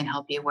 we can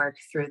help you work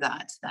through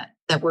that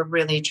we're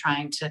really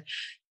trying to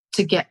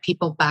get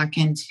people back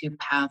into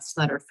paths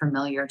that are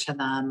familiar to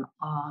them,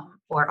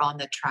 or on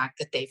the track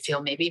that they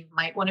feel maybe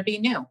might want to be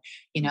new.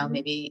 You know,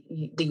 maybe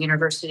the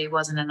university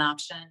wasn't an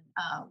option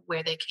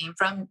where they came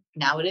from.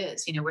 Now it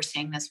is. You know, we're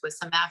seeing this with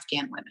some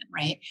Afghan women,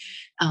 right?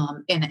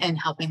 And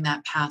helping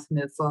that path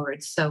move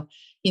forward. So,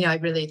 you know, I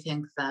really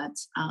think that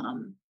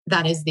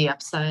that is the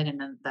upside.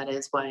 And then that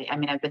is why, I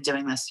mean, I've been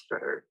doing this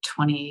for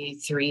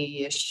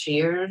 23-ish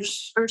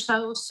years or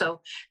so.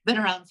 So been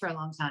around for a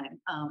long time.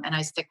 And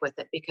I stick with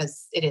it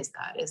because it is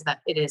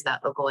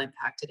that local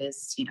impact. It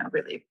is, you know,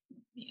 really,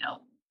 you know,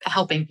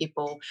 helping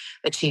people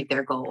achieve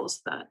their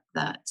goals.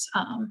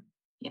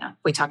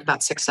 We talk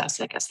about success.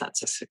 I guess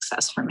that's a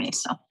success for me.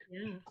 So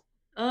Yeah.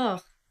 Oh,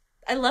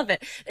 I love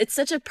it. It's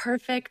such a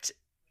perfect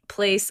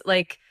place.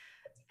 Like,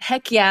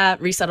 heck yeah,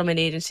 resettlement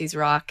agencies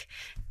rock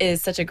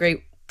is such a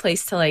great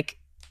place to like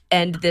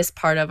end this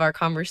part of our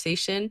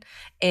conversation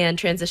and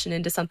transition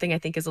into something I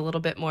think is a little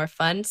bit more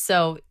fun.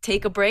 So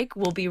take a break.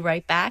 We'll be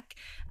right back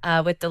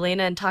with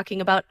Delana and talking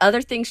about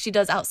other things she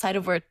does outside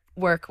of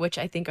work, which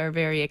I think are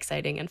very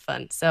exciting and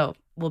fun. So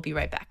we'll be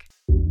right back.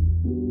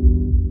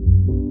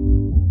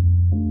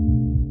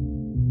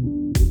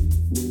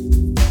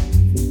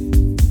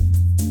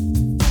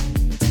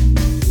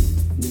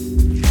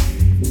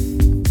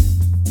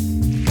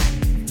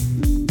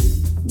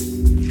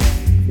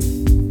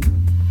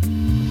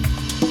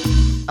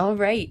 All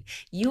right,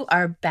 you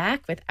are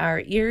back with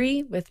Our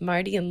Eerie with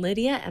Marty and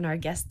Lydia and our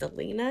guest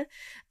Delana.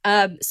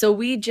 So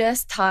we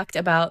just talked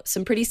about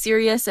some pretty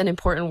serious and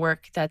important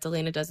work that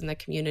Delana does in the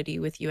community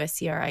with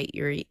USCRI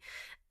Erie.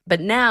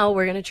 But now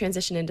we're going to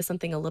transition into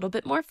something a little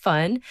bit more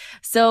fun.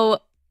 So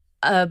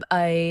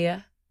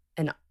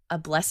a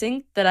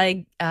blessing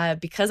that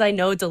because I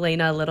know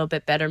Delana a little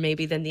bit better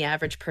maybe than the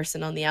average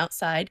person on the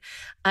outside,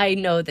 I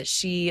know that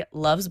she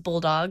loves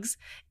bulldogs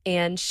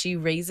and she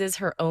raises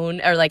her own,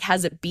 or like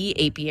has a bee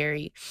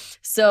apiary.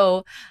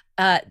 So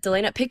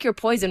Delana, pick your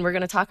poison. We're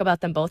going to talk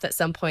about them both at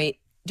some point.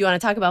 Do you want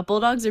to talk about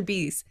bulldogs or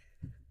bees?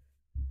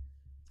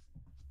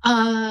 So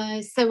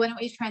why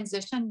don't we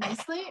transition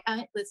nicely?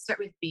 Let's start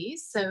with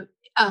bees. So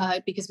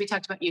because we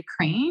talked about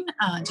Ukraine,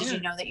 did you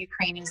know that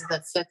Ukraine is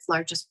the 5th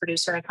largest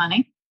producer of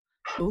honey?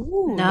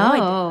 Ooh,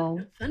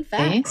 no. Fun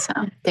fact. Okay, so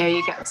there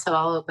you go. So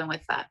I'll open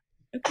with that.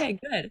 Okay,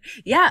 good.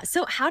 Yeah.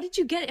 So how did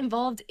you get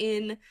involved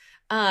in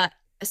and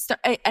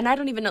I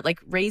don't even know, like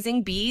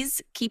raising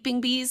bees,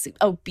 keeping bees?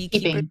 Oh,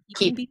 beekeeper.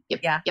 Keep. Bees? Yep,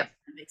 yeah. Yep.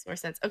 That makes more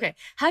sense. Okay.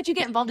 How'd you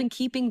get involved in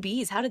keeping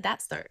bees? How did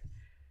that start?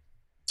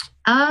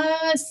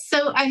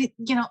 So I,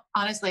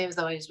 honestly, I was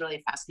always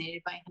really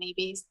fascinated by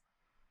honeybees.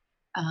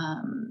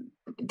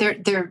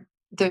 They're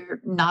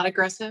not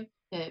aggressive.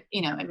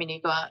 You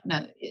go out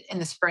in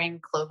the spring,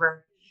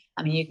 clover.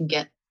 You can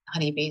get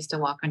honeybees to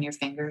walk on your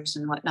fingers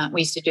and whatnot.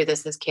 We used to do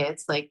this as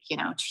kids,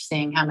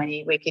 seeing how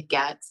many we could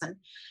get. And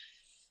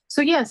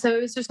so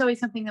it was just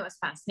always something that was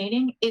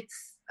fascinating.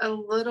 It's a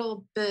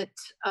little bit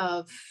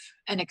of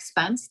an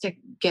expense to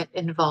get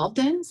involved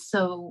in.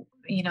 So,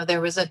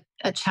 there was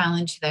a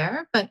challenge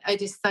there, but I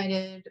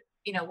decided,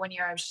 one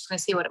year I was just going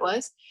to see what it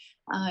was.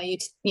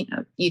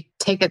 You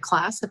take a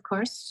class, of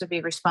course, to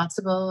be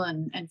responsible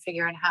and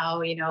figure out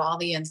how, all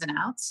the ins and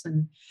outs.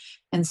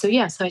 So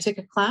I took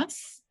a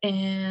class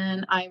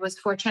and I was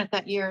fortunate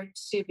that year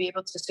to be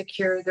able to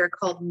secure, they're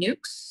called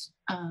nukes.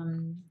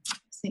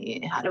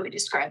 See, how do we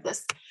describe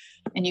this?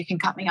 And you can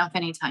cut me off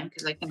anytime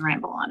because I can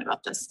ramble on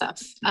about this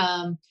stuff.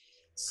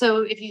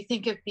 So if you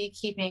think of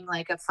beekeeping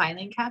like a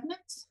filing cabinet,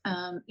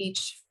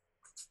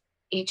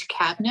 each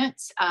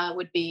cabinet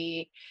would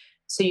be,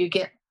 so you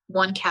get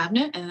one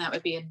cabinet and that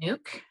would be a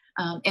nuke.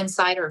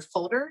 Inside are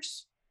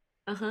folders,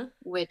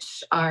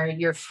 which are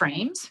your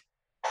frames.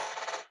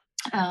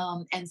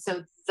 And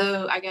so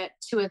I got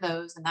 2 of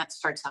those and that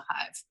starts a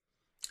hive.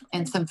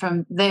 And so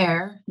from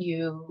there,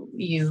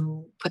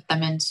 you put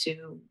them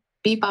into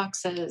bee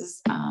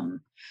boxes.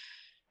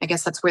 I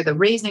guess that's where the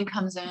raising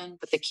comes in,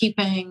 but the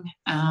keeping,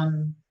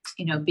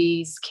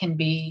 bees can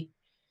be,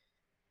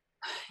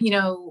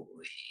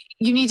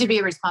 you need to be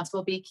a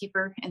responsible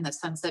beekeeper in the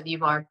sense that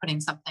you are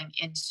putting something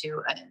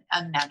into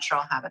a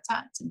natural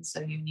habitat. And so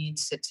you need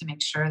to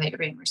make sure that you're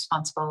being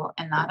responsible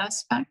in that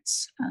aspect.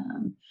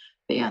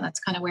 But yeah, that's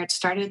kind of where it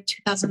started,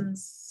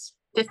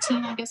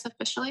 2015, I guess,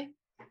 officially.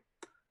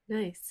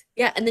 Nice.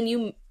 Yeah. And then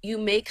you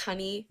make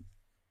honey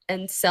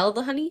and sell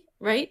the honey,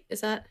 right?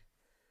 Is that?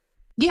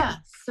 Yeah.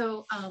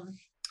 So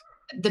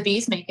the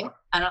bees make it.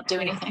 I don't do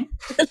anything.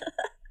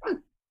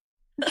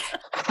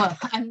 Well,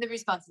 I'm the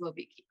responsible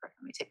beekeeper.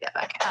 Let me take that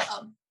back.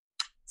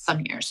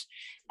 Some years.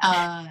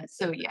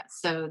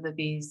 So the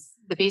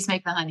bees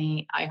make the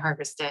honey. I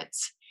harvest it.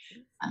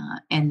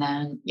 And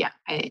then,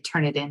 I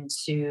turn it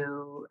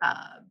into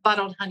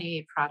bottled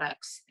honey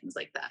products, things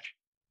like that.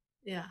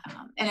 Yeah.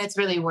 And it's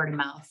really word of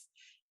mouth.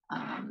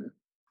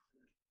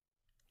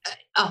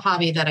 A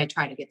hobby that I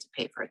try to get to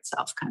pay for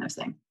itself kind of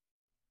thing.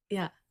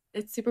 Yeah.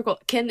 It's super cool.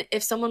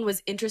 If someone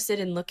was interested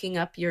in looking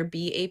up your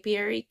bee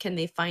apiary, can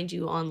they find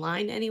you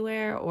online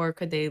anywhere or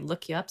could they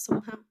look you up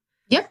somehow?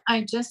 Yep.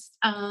 I just,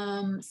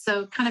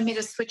 so kind of made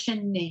a switch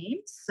in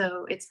names.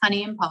 So it's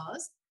Honey and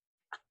Paws.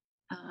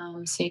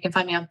 So you can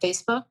find me on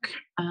Facebook.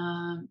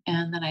 And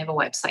then I have a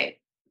website.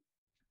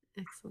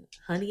 Excellent.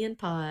 Honey and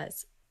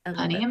Paws.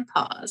 Honey and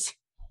Paws.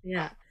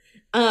 Yeah.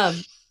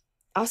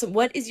 Awesome.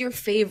 What is your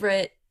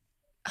favorite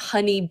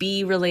honey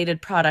bee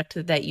related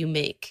product that you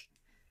make?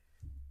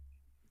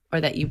 Or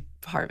that you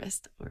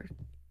harvest? Or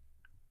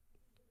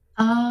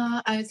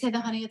I would say the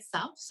honey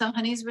itself. So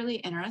honey is really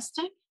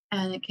interesting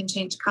and it can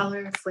change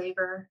color,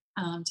 flavor,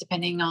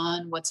 depending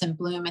on what's in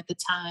bloom at the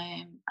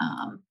time.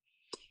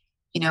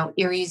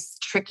 Erie's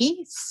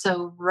tricky.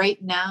 So right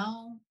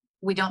now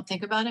we don't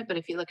think about it, but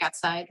if you look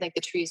outside, like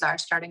the trees are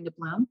starting to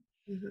bloom.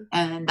 Mhm.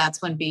 And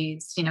that's when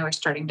bees, are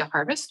starting to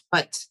harvest,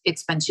 but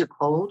it's been too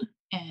cold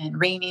and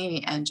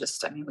rainy and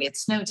just, we had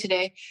snow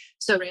today.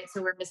 So, right.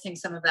 So we're missing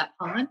some of that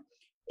pollen.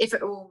 If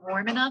it were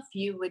warm enough,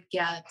 you would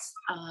get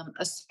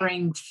a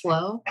spring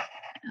flow,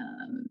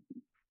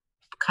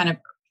 kind of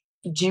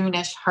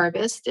June-ish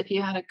harvest. If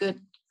you had a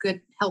good,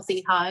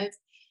 healthy hive,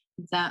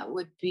 that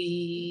would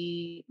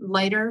be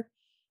lighter,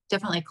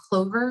 definitely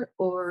clover,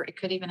 or it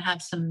could even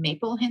have some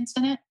maple hints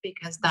in it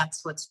because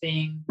that's what's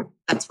in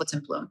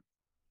bloom.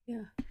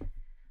 Yeah.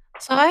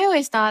 So I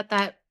always thought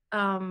that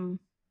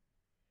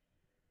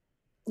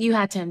you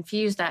had to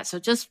infuse that. So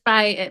just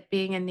by it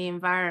being in the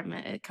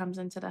environment, it comes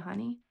into the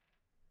honey.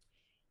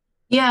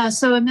 Yeah.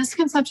 So a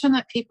misconception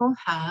that people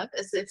have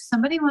is if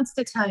somebody wants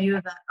to tell you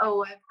that,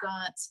 oh, I've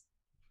got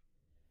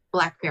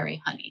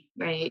blackberry honey,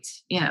 right?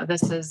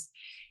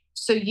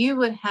 So you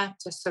would have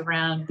to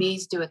surround,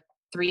 bees do a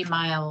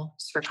 3-mile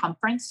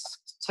circumference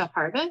to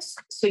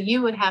harvest. So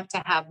you would have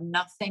to have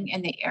nothing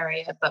in the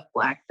area but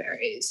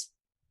blackberries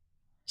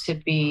to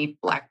be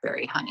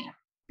blackberry honey.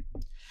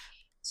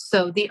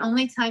 So the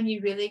only time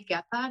you really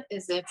get that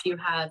is if you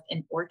have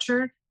an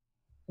orchard,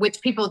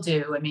 which people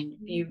do.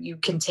 You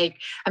can take,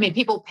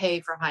 people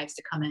pay for hives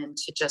to come in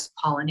to just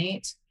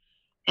pollinate.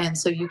 And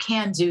so you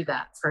can do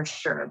that for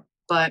sure.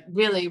 But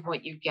really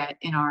what you get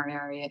in our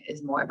area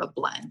is more of a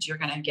blend. You're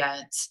going to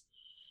get,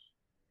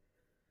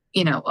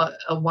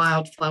 a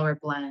wildflower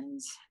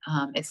blend.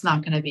 It's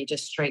not going to be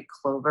just straight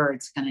clover.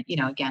 It's going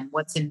to, again,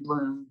 what's in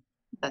bloom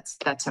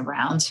that's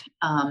around.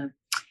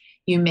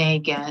 You may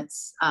get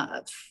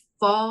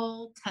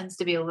fall tends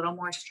to be a little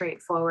more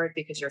straightforward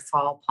because your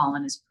fall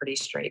pollen is pretty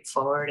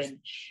straightforward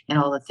and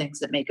all the things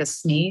that make us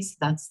sneeze.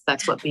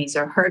 That's what bees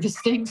are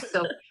harvesting.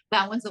 So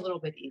that one's a little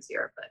bit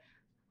easier, but.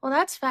 Well,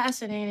 that's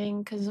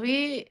fascinating because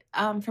we,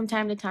 from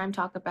time to time,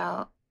 talk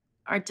about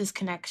our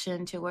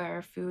disconnection to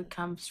where food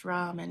comes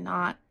from and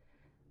not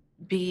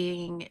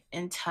being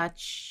in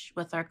touch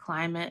with our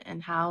climate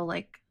and how,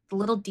 like, the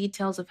little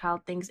details of how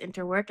things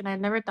interwork. And I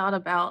never thought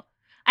about,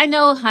 I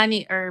know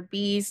honey or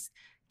bees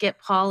get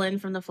pollen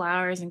from the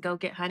flowers and go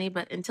get honey,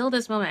 but until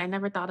this moment, I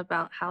never thought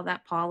about how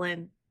that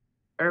pollen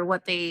or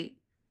what they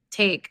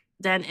take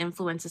then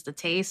influences the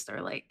taste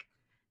or like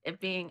it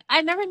being.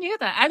 I never knew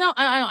that.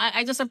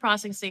 I just am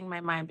processing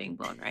my mind being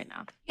blown right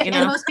now. Yeah,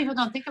 and most people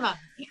don't think about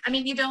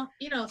it. You don't,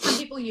 some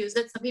people use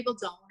it, some people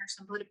don't, or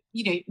some people,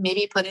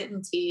 maybe put it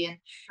in tea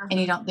and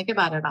you don't think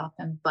about it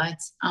often. But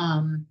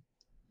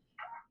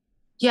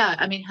yeah,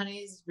 honey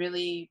is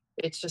really,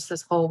 it's just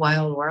this whole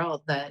wild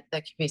world that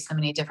can be so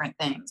many different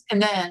things.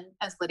 And then,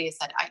 as Lydia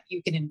said,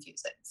 you can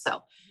infuse it.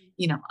 So,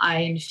 I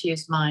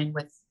infuse mine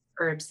with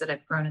herbs that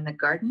I've grown in the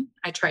garden.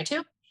 I try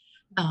to.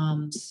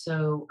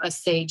 So a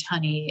sage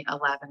honey, a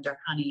lavender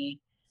honey,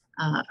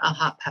 a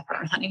hot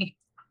pepper honey.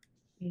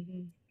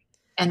 Mm-hmm.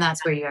 And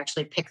that's where you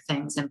actually pick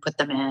things and put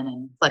them in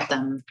and let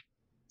them,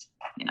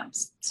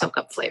 soak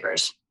up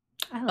flavors.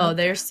 Oh,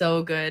 they're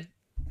so good.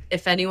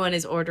 If anyone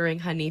is ordering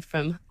honey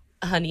from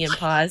Honey and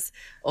Paws,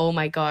 oh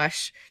my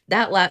gosh.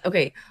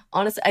 Okay,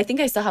 honestly, I think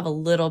I still have a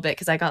little bit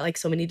because I got like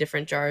so many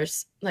different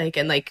jars,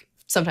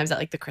 sometimes at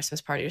like the Christmas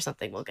party or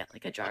something, we'll get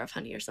like a jar of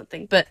honey or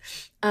something. But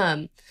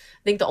I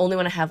think the only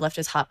one I have left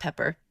is hot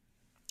pepper.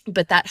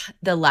 But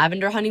the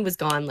lavender honey was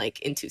gone like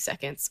in 2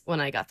 seconds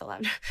when I got the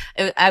lavender.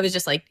 I was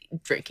just like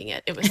drinking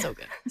it. It was so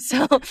good.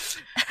 So,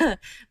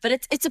 but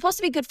it's supposed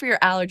to be good for your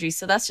allergies.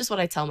 So that's just what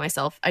I tell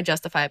myself. I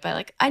justify it by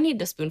like, I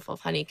need a spoonful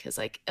of honey because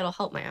like it'll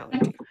help my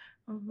allergy.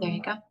 There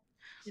you go.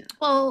 Yeah.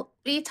 Well,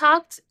 we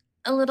talked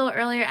a little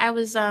earlier. I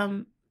was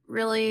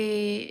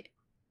really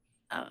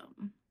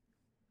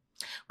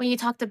when you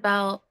talked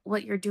about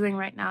what you're doing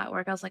right now at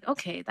work, I was like,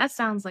 okay, that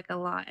sounds like a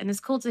lot. And it's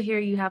cool to hear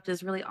you have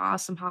this really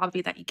awesome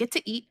hobby that you get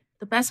to eat.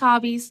 The best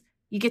hobbies,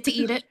 you get to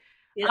eat it.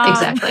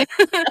 Exactly.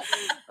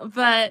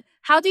 But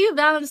how do you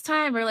balance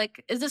time? Or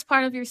like, is this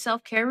part of your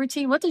self-care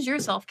routine? What does your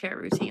self-care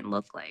routine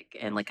look like?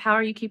 And like, how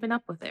are you keeping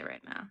up with it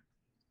right now?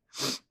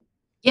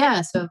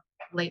 Yeah. So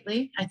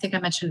lately, I think I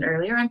mentioned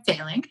earlier, I'm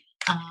failing.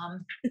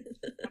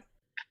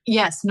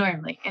 Yes,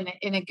 normally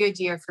in a good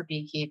year for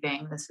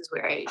beekeeping, this is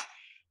where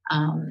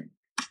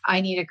I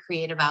need a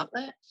creative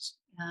outlet.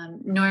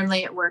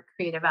 Normally at work,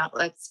 creative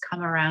outlets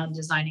come around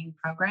designing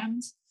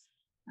programs.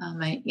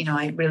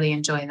 I really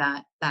enjoy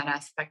that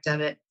aspect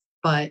of it.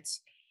 But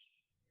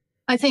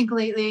I think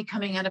lately,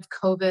 coming out of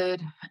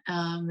COVID,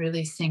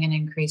 really seeing an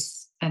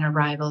increase in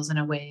arrivals in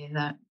a way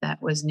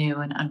that was new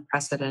and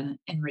unprecedented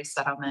in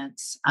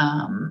resettlements.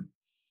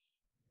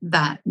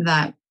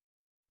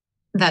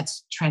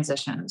 That's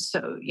transition.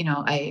 So,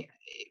 I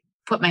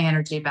put my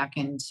energy back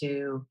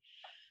into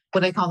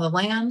what I call the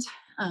land,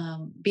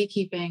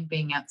 beekeeping,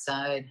 being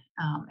outside,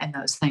 and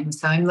those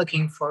things. So I'm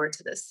looking forward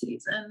to this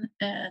season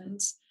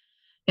and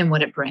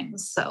what it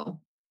brings. So,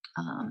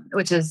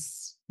 which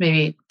is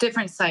maybe a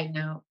different side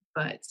note,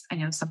 but I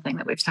know something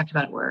that we've talked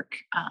about at work,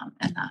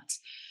 and that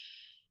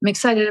I'm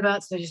excited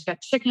about. So I just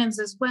got chickens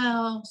as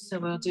well. So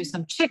we'll do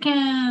some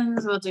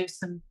chickens, we'll do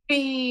some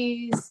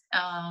bees.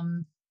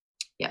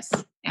 Yes.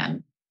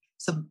 And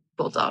some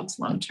bulldogs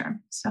long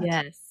term. So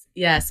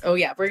Yes. Oh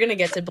yeah, we're gonna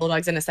get to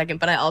bulldogs in a second,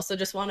 but I also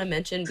just want to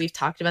mention we've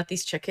talked about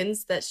these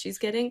chickens that she's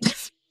getting,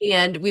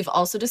 and we've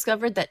also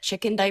discovered that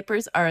chicken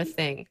diapers are a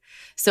thing.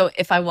 So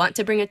if I want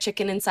to bring a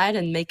chicken inside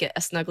and make it a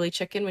snuggly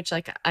chicken, which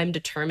like I'm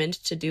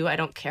determined to do, I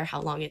don't care how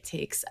long it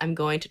takes. I'm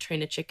going to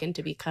train a chicken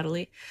to be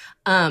cuddly.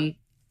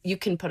 You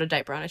can put a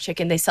diaper on a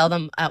chicken. They sell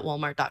them at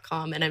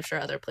walmart.com and I'm sure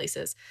other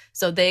places.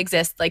 So they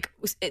exist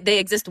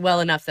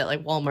well enough that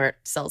like Walmart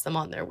sells them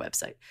on their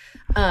website.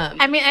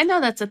 I mean, I know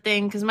that's a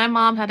thing because my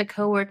mom had a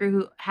coworker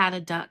who had a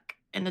duck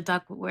and the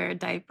duck would wear a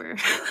diaper.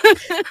 I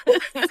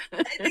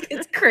think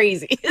it's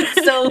crazy.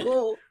 It's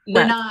so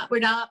nuts. we're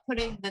not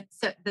putting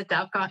the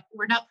duck on.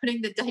 We're not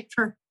putting the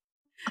diaper.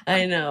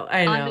 I know.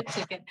 On the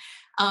chicken.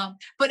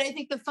 But I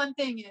think the fun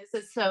thing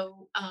is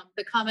so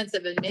the comments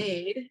have been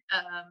made.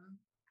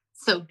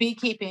 So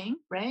beekeeping,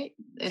 right?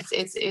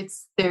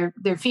 It's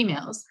they're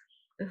females.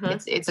 Uh-huh.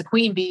 It's a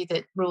queen bee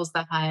that rules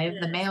the hive.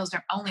 The males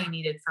are only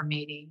needed for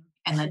mating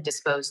and then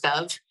disposed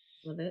of.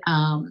 Love it.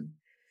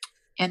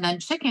 And then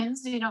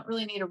chickens, you don't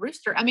really need a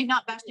rooster. I mean,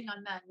 not bashing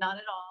on men, not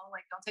at all.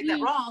 Like, don't take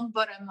that wrong.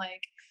 But I'm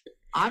like,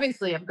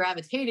 obviously, I'm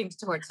gravitating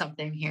towards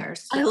something here.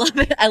 So, I love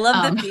it. I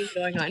love the theme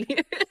going on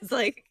here. It's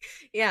like,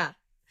 yeah,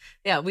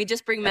 we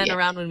just bring men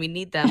around when we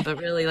need them, but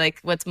really, like,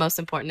 what's most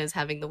important is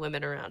having the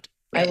women around.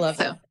 Right. I love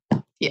it.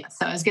 Yeah,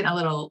 so I was getting a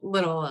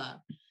little.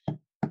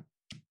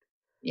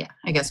 Yeah,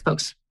 I guess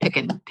folks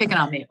picking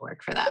on me at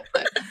work for that,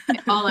 but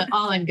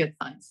all in good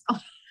fun. So.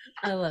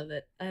 I love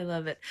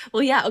it.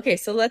 Well, yeah. Okay,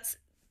 so let's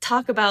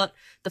talk about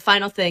the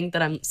final thing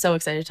that I'm so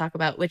excited to talk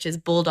about, which is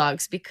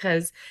bulldogs,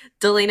 because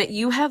Delana,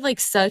 you have like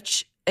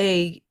such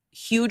a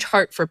huge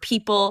heart for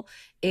people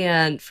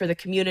and for the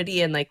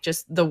community and like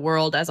just the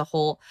world as a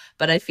whole.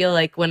 But I feel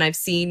like when I've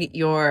seen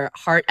your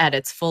heart at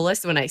its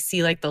fullest, when I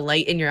see like the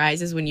light in your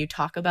eyes is when you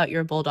talk about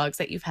your bulldogs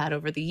that you've had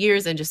over the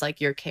years and just like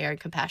your care and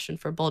compassion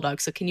for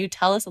bulldogs. So can you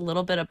tell us a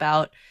little bit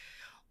about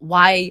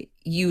why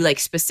you like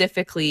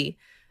specifically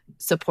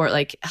support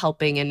like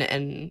helping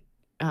and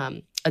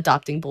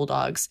adopting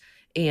bulldogs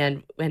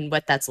and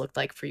what that's looked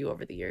like for you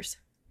over the years?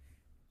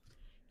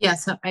 Yeah,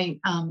 so I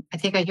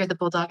think I hear the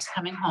bulldogs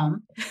coming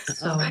home.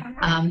 So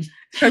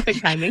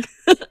perfect timing.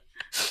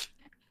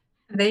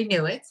 They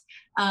knew it.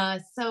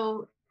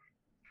 So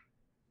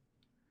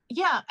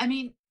yeah, I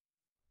mean,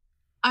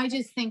 I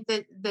just think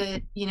that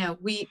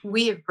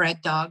we have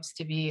bred dogs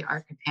to be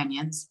our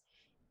companions.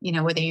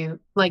 Whether you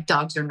like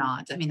dogs or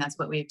not. I mean, that's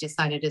what we've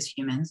decided as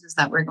humans is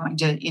that we're going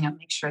to,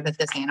 make sure that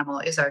this animal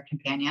is our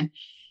companion.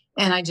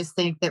 And I just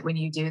think that when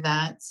you do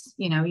that,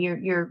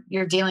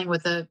 you're dealing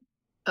with a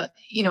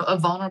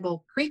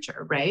vulnerable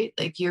creature, right?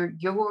 Like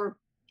you're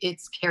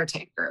its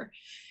caretaker.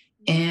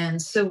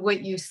 And so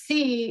what you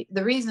see,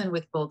 the reason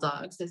with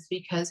bulldogs is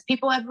because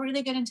people have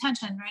really good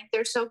intention, right?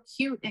 They're so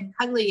cute and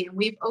cuddly and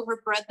we've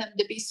overbred them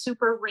to be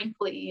super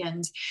wrinkly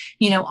and,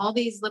 all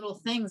these little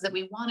things that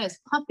we want as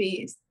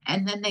puppies.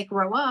 And then they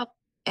grow up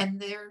and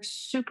they're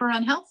super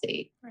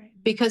unhealthy, right?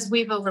 Because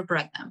we've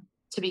overbred them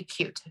to be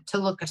cute, to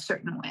look a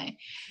certain way.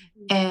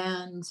 Mm-hmm.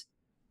 And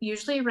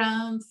usually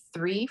around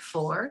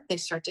 3-4, they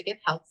start to get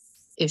health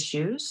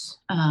issues,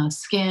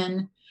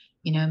 skin,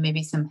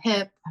 maybe some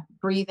hip,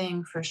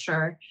 breathing for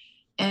sure.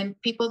 And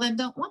people then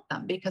don't want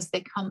them because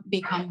they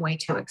become way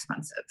too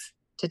expensive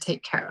to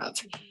take care of.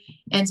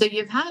 And so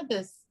you've had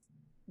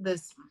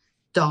this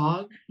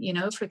dog,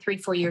 for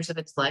 3-4 years of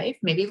its life,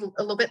 maybe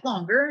a little bit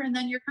longer. And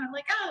then you're kind of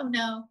like, oh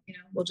no,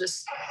 we'll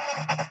just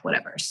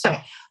whatever. So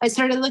I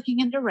started looking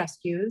into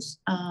rescues,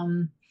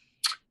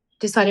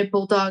 decided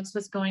bulldogs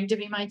was going to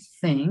be my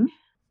thing.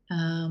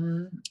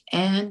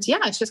 And yeah,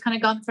 it's just kind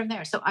of gone from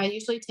there. So I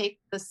usually take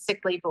the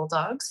sickly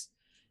bulldogs.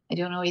 I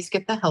don't always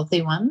get the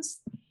healthy ones.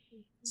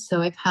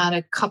 So I've had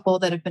a couple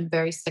that have been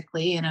very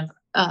sickly and have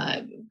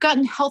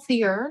gotten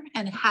healthier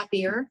and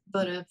happier,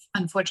 but have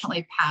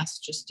unfortunately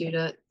passed just due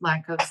to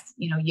lack of,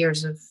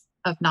 years of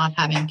not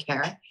having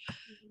care.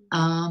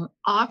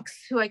 Ox,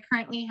 who I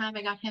currently have,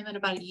 I got him at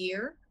about a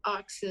year.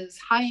 Ox is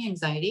high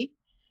anxiety.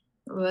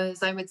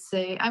 I wouldn't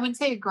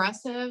say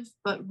aggressive,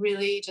 but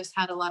really just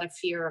had a lot of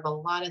fear of a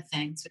lot of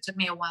things. It took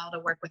me a while to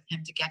work with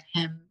him to get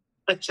him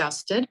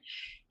adjusted.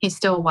 He's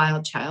still a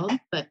wild child,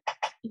 but,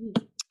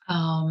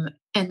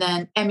 and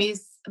then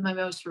Emmy's my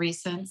most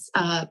recent,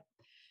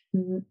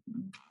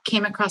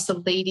 came across a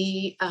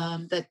lady,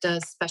 that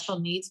does special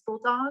needs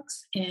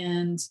bulldogs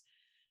and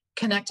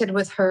connected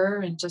with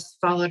her and just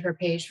followed her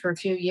page for a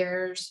few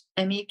years.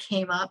 Emmy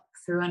came up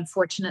through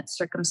unfortunate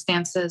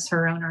circumstances.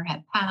 Her owner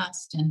had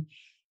passed and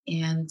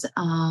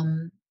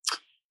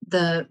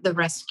the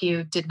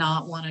rescue did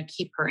not want to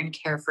keep her in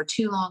care for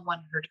too long,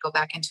 wanted her to go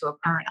back into a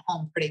parent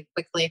home pretty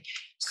quickly.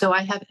 So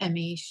I have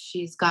Emmy.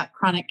 She's got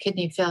chronic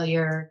kidney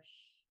failure,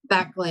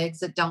 back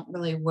legs that don't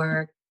really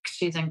work.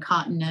 She's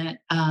incontinent,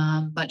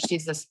 but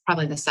she's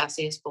probably the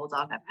sassiest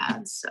bulldog I've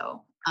had.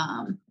 So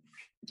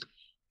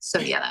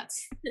yeah,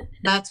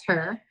 that's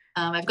her.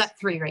 I've got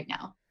 3 right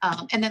now.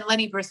 And then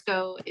Lenny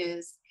Briscoe's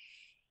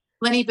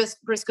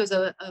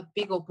a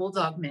Beagle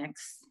Bulldog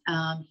mix.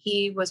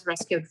 He was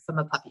rescued from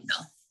a puppy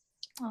mill.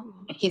 Oh.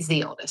 He's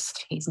the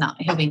oldest.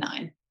 He'll be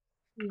 9.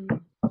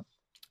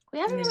 We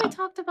haven't Yeah. really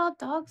talked about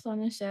dogs on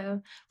the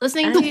show.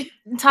 Listening to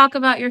you talk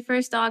about your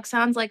first dog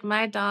sounds like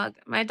my dog.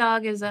 My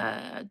dog is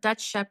a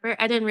Dutch Shepherd.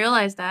 I didn't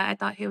realize that. I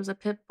thought he was a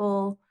pit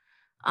bull,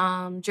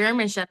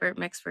 German Shepherd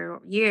mix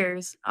for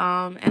years.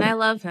 And I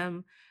love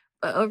him.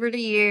 But over the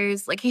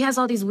years, like he has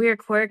all these weird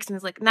quirks, and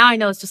it's like now I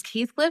know it's just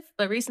Heathcliff.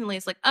 But recently,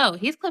 it's like, oh,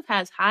 Heathcliff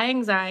has high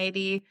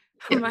anxiety.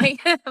 Might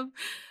have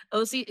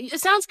OCD. It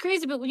sounds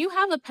crazy, but when you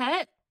have a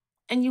pet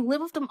and you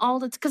live with them all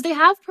the time, because they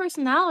have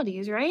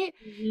personalities, right?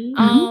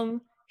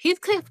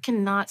 Heathcliff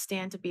cannot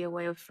stand to be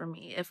away from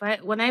me.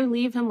 When I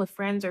leave him with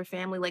friends or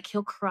family, like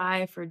he'll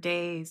cry for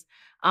days.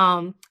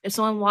 If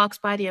someone walks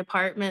by the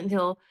apartment,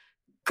 he'll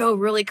go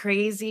really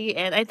crazy.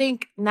 And I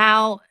think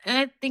now, and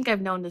I think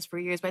I've known this for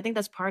years, but I think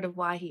that's part of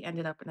why he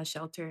ended up in a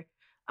shelter.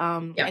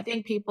 I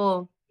think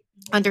people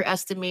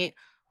underestimate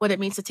what it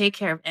means to take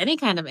care of any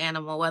kind of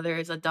animal, whether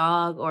it's a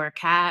dog or a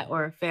cat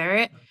or a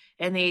ferret.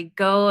 And they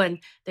go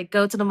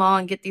to the mall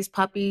and get these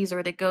puppies,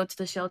 or they go to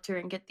the shelter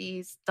and get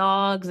these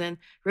dogs and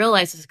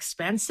realize it's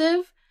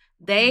expensive.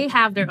 They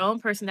have their own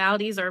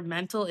personalities or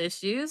mental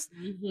issues.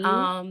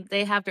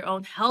 They have their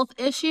own health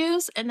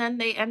issues, and then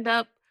they end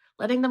up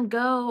letting them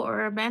go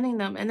or abandoning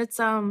them. And it's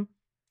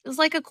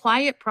like a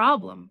quiet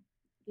problem.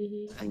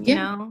 And, you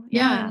know?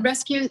 Yeah. And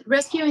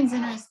rescuing is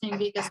interesting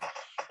because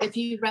if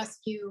you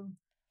rescue,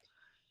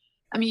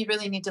 I mean, you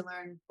really need to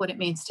learn what it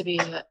means to be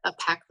a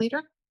pack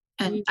leader.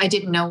 And I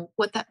didn't know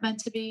what that meant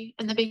to be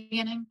in the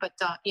beginning, but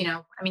you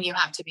know, I mean, you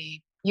have to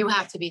be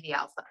the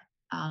alpha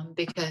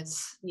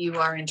because you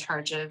are in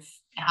charge of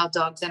how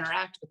dogs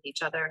interact with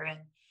each other.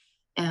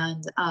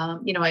 And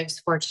you know, I was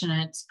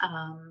fortunate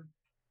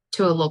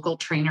to a local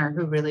trainer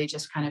who really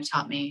just kind of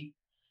taught me,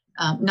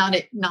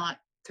 not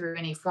through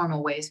any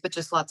formal ways, but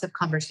just lots of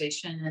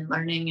conversation and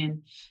learning,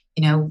 and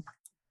you know,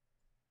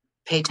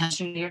 pay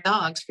attention to your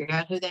dogs, figure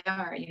out who they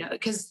are, you know,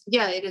 because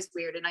it is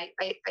weird. And I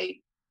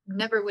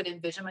never would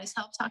envision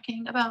myself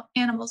talking about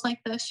animals like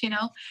this, you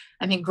know.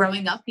 I mean,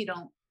 growing up, you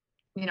don't,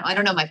 you know, I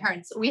don't know, my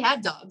parents, we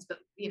had dogs, but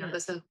you know,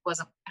 this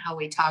wasn't how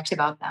we talked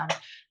about them.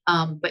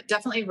 But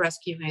definitely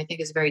rescuing, I think,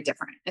 is very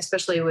different,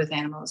 especially with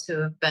animals who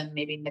have been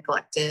maybe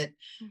neglected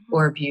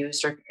or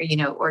abused, or, you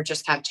know, or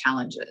just have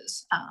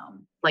challenges,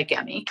 like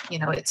Emmy. You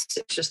know, it's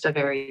just a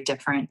very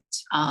different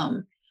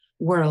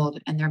world,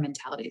 and their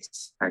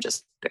mentalities are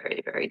just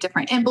very, very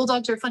different. And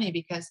bulldogs are funny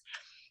because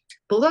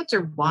bulldogs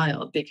are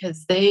wild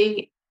because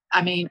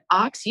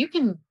Ox, you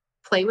can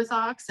play with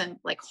Ox and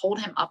like hold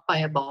him up by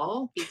a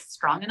ball. He's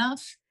strong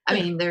enough. I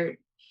mean,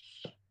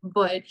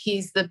 but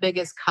he's the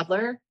biggest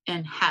cuddler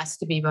and has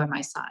to be by my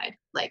side.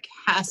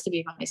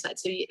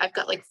 So I've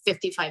got like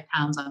 55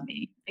 pounds on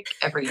me like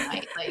every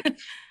night, like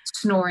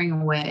snoring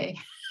away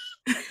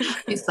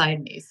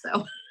beside me.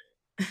 So.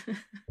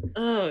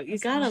 Oh, you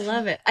gotta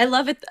love it. I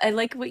love it. I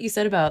like what you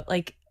said about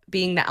like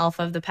being the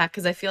alpha of the pack,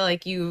 because I feel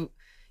like you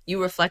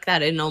reflect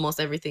that in almost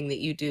everything that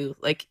you do.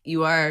 Like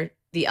you are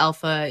the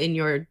alpha in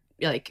your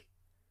like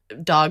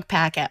dog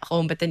pack at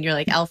home, but then you're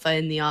like alpha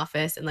in the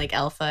office and like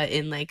alpha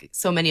in like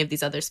so many of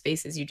these other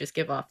spaces. You just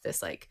give off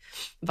this like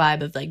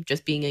vibe of like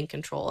just being in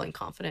control and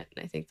confident.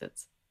 And I think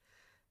that's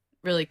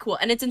really cool.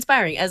 And it's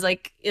inspiring as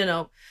like, you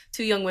know,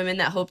 2 young women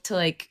that hope to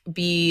like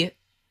be,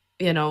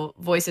 you know,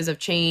 voices of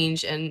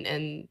change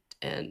and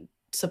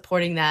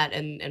supporting that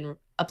and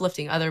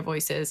uplifting other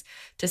voices.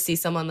 To see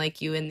someone like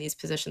you in these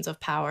positions of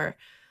power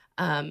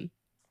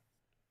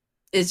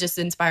is just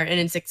inspiring, and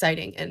it's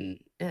exciting.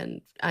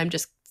 And I'm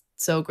just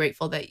so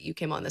grateful that you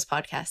came on this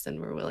podcast and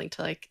were willing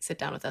to like sit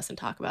down with us and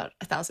talk about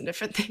 1,000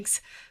 different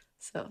things.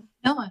 So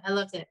no, I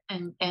loved it.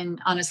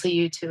 And honestly,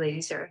 you 2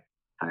 ladies are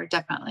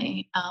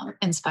definitely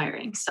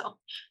inspiring. So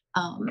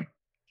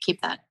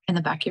keep that in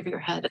the back of your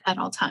head at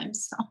all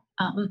times. So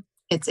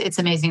it's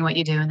amazing what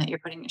you do and that you're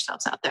putting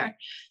yourselves out there.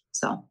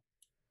 So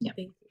yeah.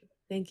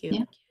 Thank you.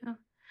 Yeah.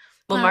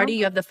 Well, Marty,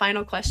 you have the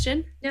final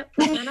question. Yep.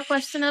 Final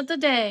question of the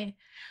day.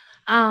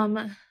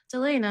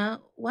 Delana,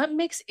 what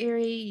makes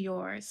Erie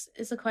yours?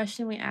 Is a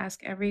question we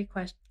ask every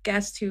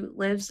guest who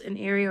lives in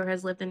Erie or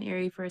has lived in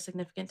Erie for a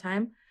significant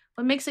time.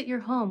 What makes it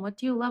your home? What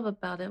do you love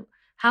about it?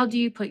 How do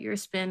you put your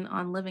spin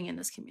on living in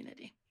this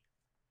community?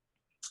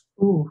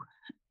 Ooh,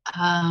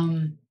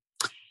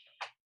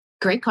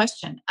 great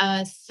question.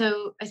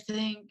 So I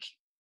think,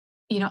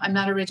 you know, I'm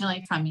not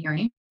originally from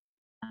Erie.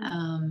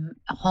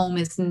 Home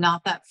is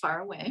not that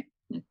far away.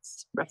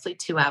 It's roughly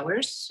 2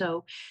 hours.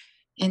 So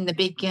in the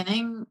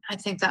beginning, I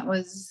think that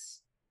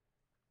was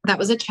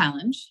a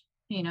challenge.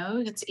 You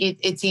know,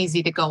 it's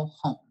easy to go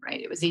home,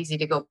 right? It was easy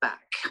to go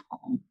back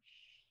home.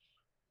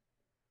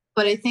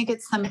 But I think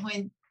at some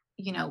point,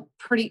 you know,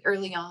 pretty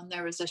early on,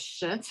 there was a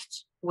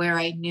shift where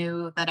I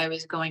knew that I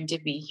was going to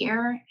be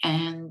here.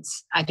 And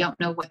I don't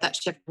know what that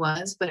shift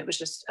was, but it was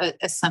just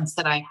a sense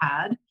that I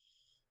had.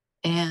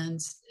 And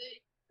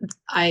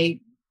I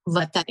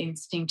let that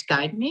instinct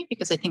guide me,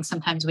 because I think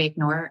sometimes we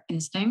ignore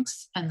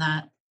instincts, and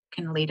that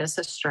can lead us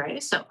astray.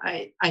 So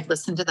I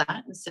listened to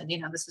that and said,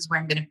 this is where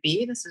I'm going to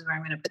be. This is where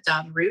I'm going to put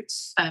down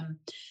roots.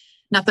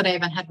 Not that I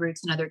haven't had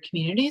roots in other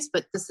communities,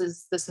 but this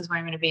is where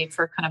I'm going to be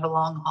for kind of a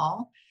long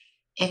haul.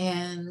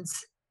 And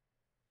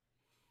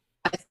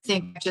I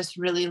think I just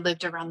really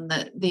lived around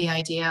the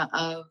idea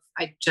of,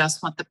 I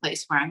just want the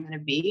place where I'm going to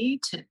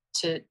be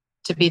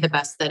to be the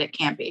best that it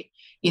can be.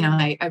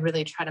 I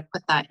really try to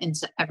put that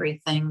into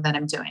everything that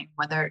I'm doing,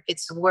 whether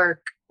it's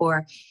work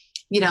or,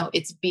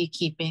 it's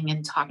beekeeping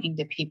and talking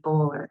to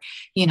people or,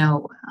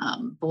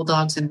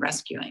 bulldogs and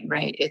rescuing,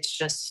 right? It's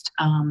just,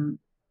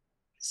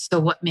 so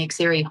what makes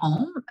Erie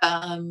home?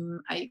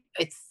 I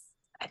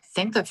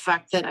think the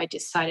fact that I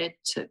decided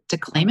to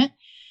claim it,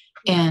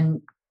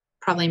 and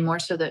probably more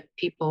so that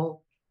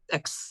people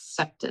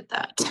accepted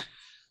that.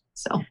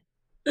 So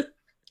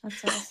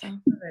that's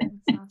awesome.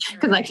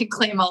 Because I can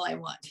claim all I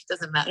want. It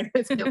doesn't matter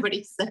if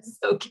nobody says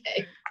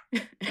okay.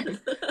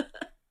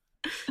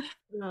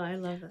 No, I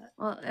love that.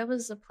 Well, it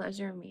was a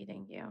pleasure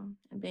meeting you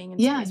and being in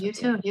space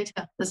with you. You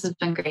too. This has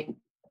been great.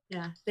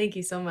 Yeah, thank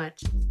you so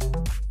much.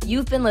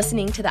 You've been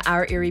listening to the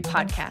Our Erie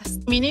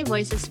podcast. Community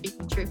voices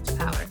speaking truth to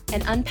power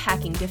and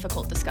unpacking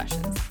difficult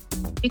discussions.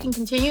 You can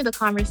continue the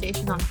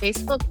conversation on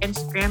Facebook,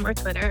 Instagram, or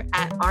Twitter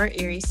at Our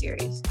Erie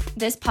Series.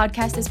 This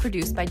podcast is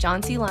produced by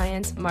John C.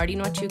 Lyons, Marty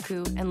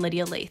Nwachukwu, and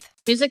Lydia Lath.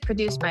 Music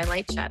produced by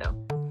Light Shadow.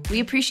 We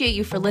appreciate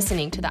you for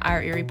listening to the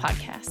Our Erie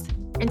podcast.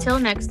 Until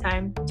next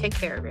time, take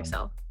care of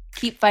yourself.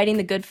 Keep fighting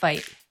the good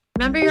fight.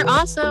 Remember, you're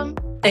awesome.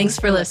 Thanks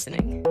for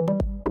listening.